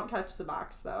 Maybe. Don't touch the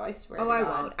box, though. I swear to God. I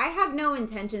won't. I have no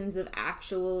intentions of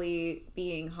actually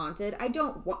being haunted. I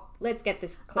don't want... Let's get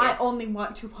this clear. I only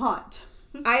want to haunt.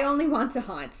 I only want to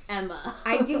haunt. Emma.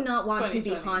 I do not want to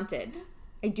be haunted.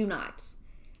 I do not.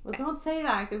 Well, don't say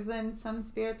that, because then some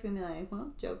spirit's going to be like,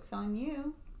 well, joke's on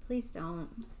you. Please don't.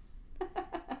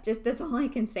 Just, that's all I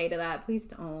can say to that. Please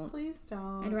don't. Please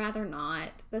don't. I'd rather not.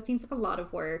 That seems like a lot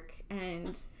of work,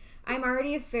 and I'm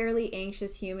already a fairly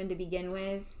anxious human to begin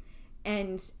with,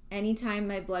 and anytime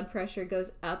my blood pressure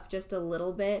goes up just a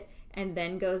little bit and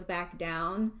then goes back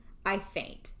down, I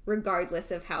faint,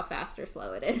 regardless of how fast or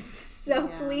slow it is. So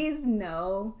please,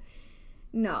 no.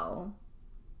 No.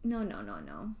 No, no, no,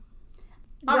 no.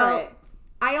 All right.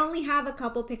 I only have a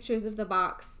couple pictures of the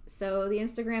box, so the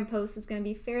Instagram post is going to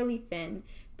be fairly thin,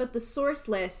 but the source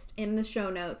list in the show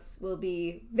notes will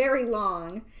be very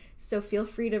long, so feel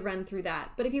free to run through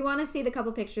that. But if you want to see the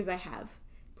couple pictures I have,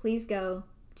 please go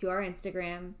to our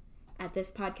Instagram at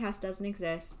This Podcast Doesn't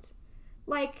Exist.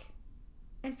 Like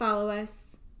and follow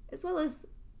us, as well as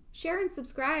share and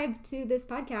subscribe to this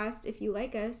podcast if you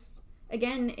like us.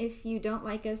 Again, if you don't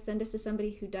like us, send us to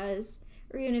somebody who does.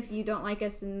 Or even if you don't like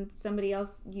us and somebody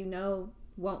else you know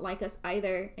won't like us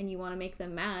either and you want to make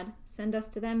them mad, send us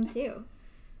to them too.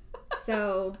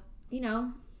 So,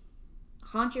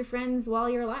 haunt your friends while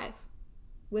you're alive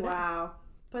with us. Wow.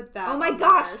 Put that. Oh my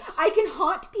gosh, I can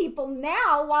haunt people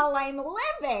now while I'm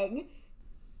living.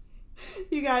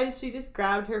 You guys, she just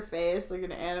grabbed her face like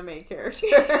an anime character.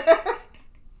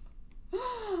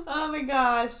 Oh my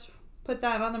gosh. Put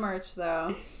that on the merch,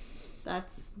 though.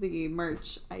 That's the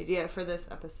merch idea for this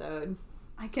episode.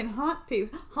 I can haunt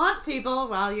people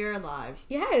while you're alive.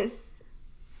 Yes.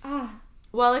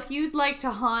 Well, if you'd like to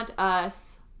haunt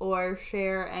us or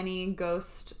share any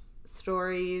ghost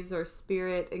stories or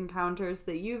spirit encounters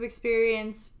that you've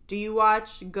experienced, do you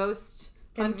watch Ghost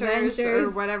Hunters or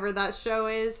whatever that show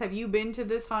is? Have you been to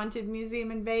this haunted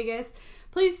museum in Vegas?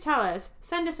 Please tell us.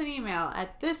 Send us an email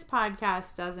at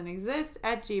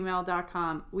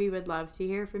thispodcastdoesn'texist@gmail.com. We would love to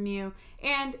hear from you.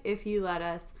 And if you let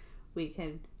us, we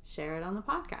can share it on the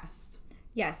podcast.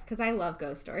 Yes, because I love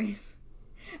ghost stories.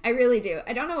 I really do.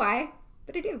 I don't know why,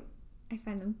 but I do. I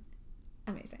find them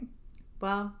amazing.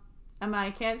 Well, Emma,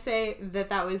 I can't say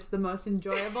that was the most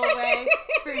enjoyable way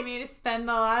for me to spend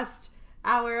the last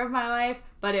hour of my life,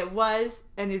 but it was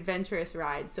an adventurous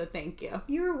ride, so thank you.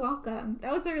 You're welcome.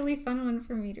 That was a really fun one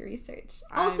for me to research.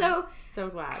 I'm also, so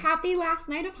glad. Happy last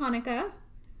night of Hanukkah.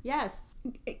 Yes.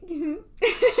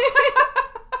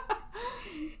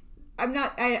 I'm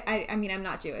not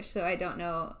Jewish, so I don't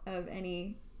know of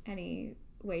any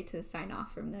way to sign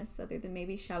off from this other than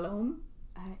maybe shalom.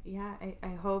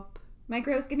 I hope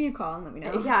Micros, give me a call and let me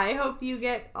know. Yeah, I hope you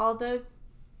get all the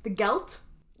gelt.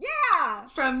 Yeah!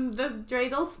 From the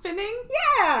dreidel spinning.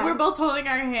 Yeah! We're both holding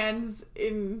our hands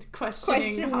in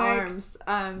questioning arms.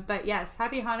 Marks. But yes,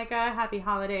 happy Hanukkah, happy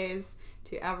holidays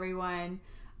to everyone.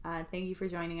 Thank you for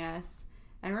joining us.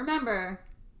 And remember,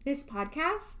 this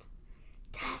podcast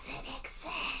doesn't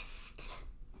exist.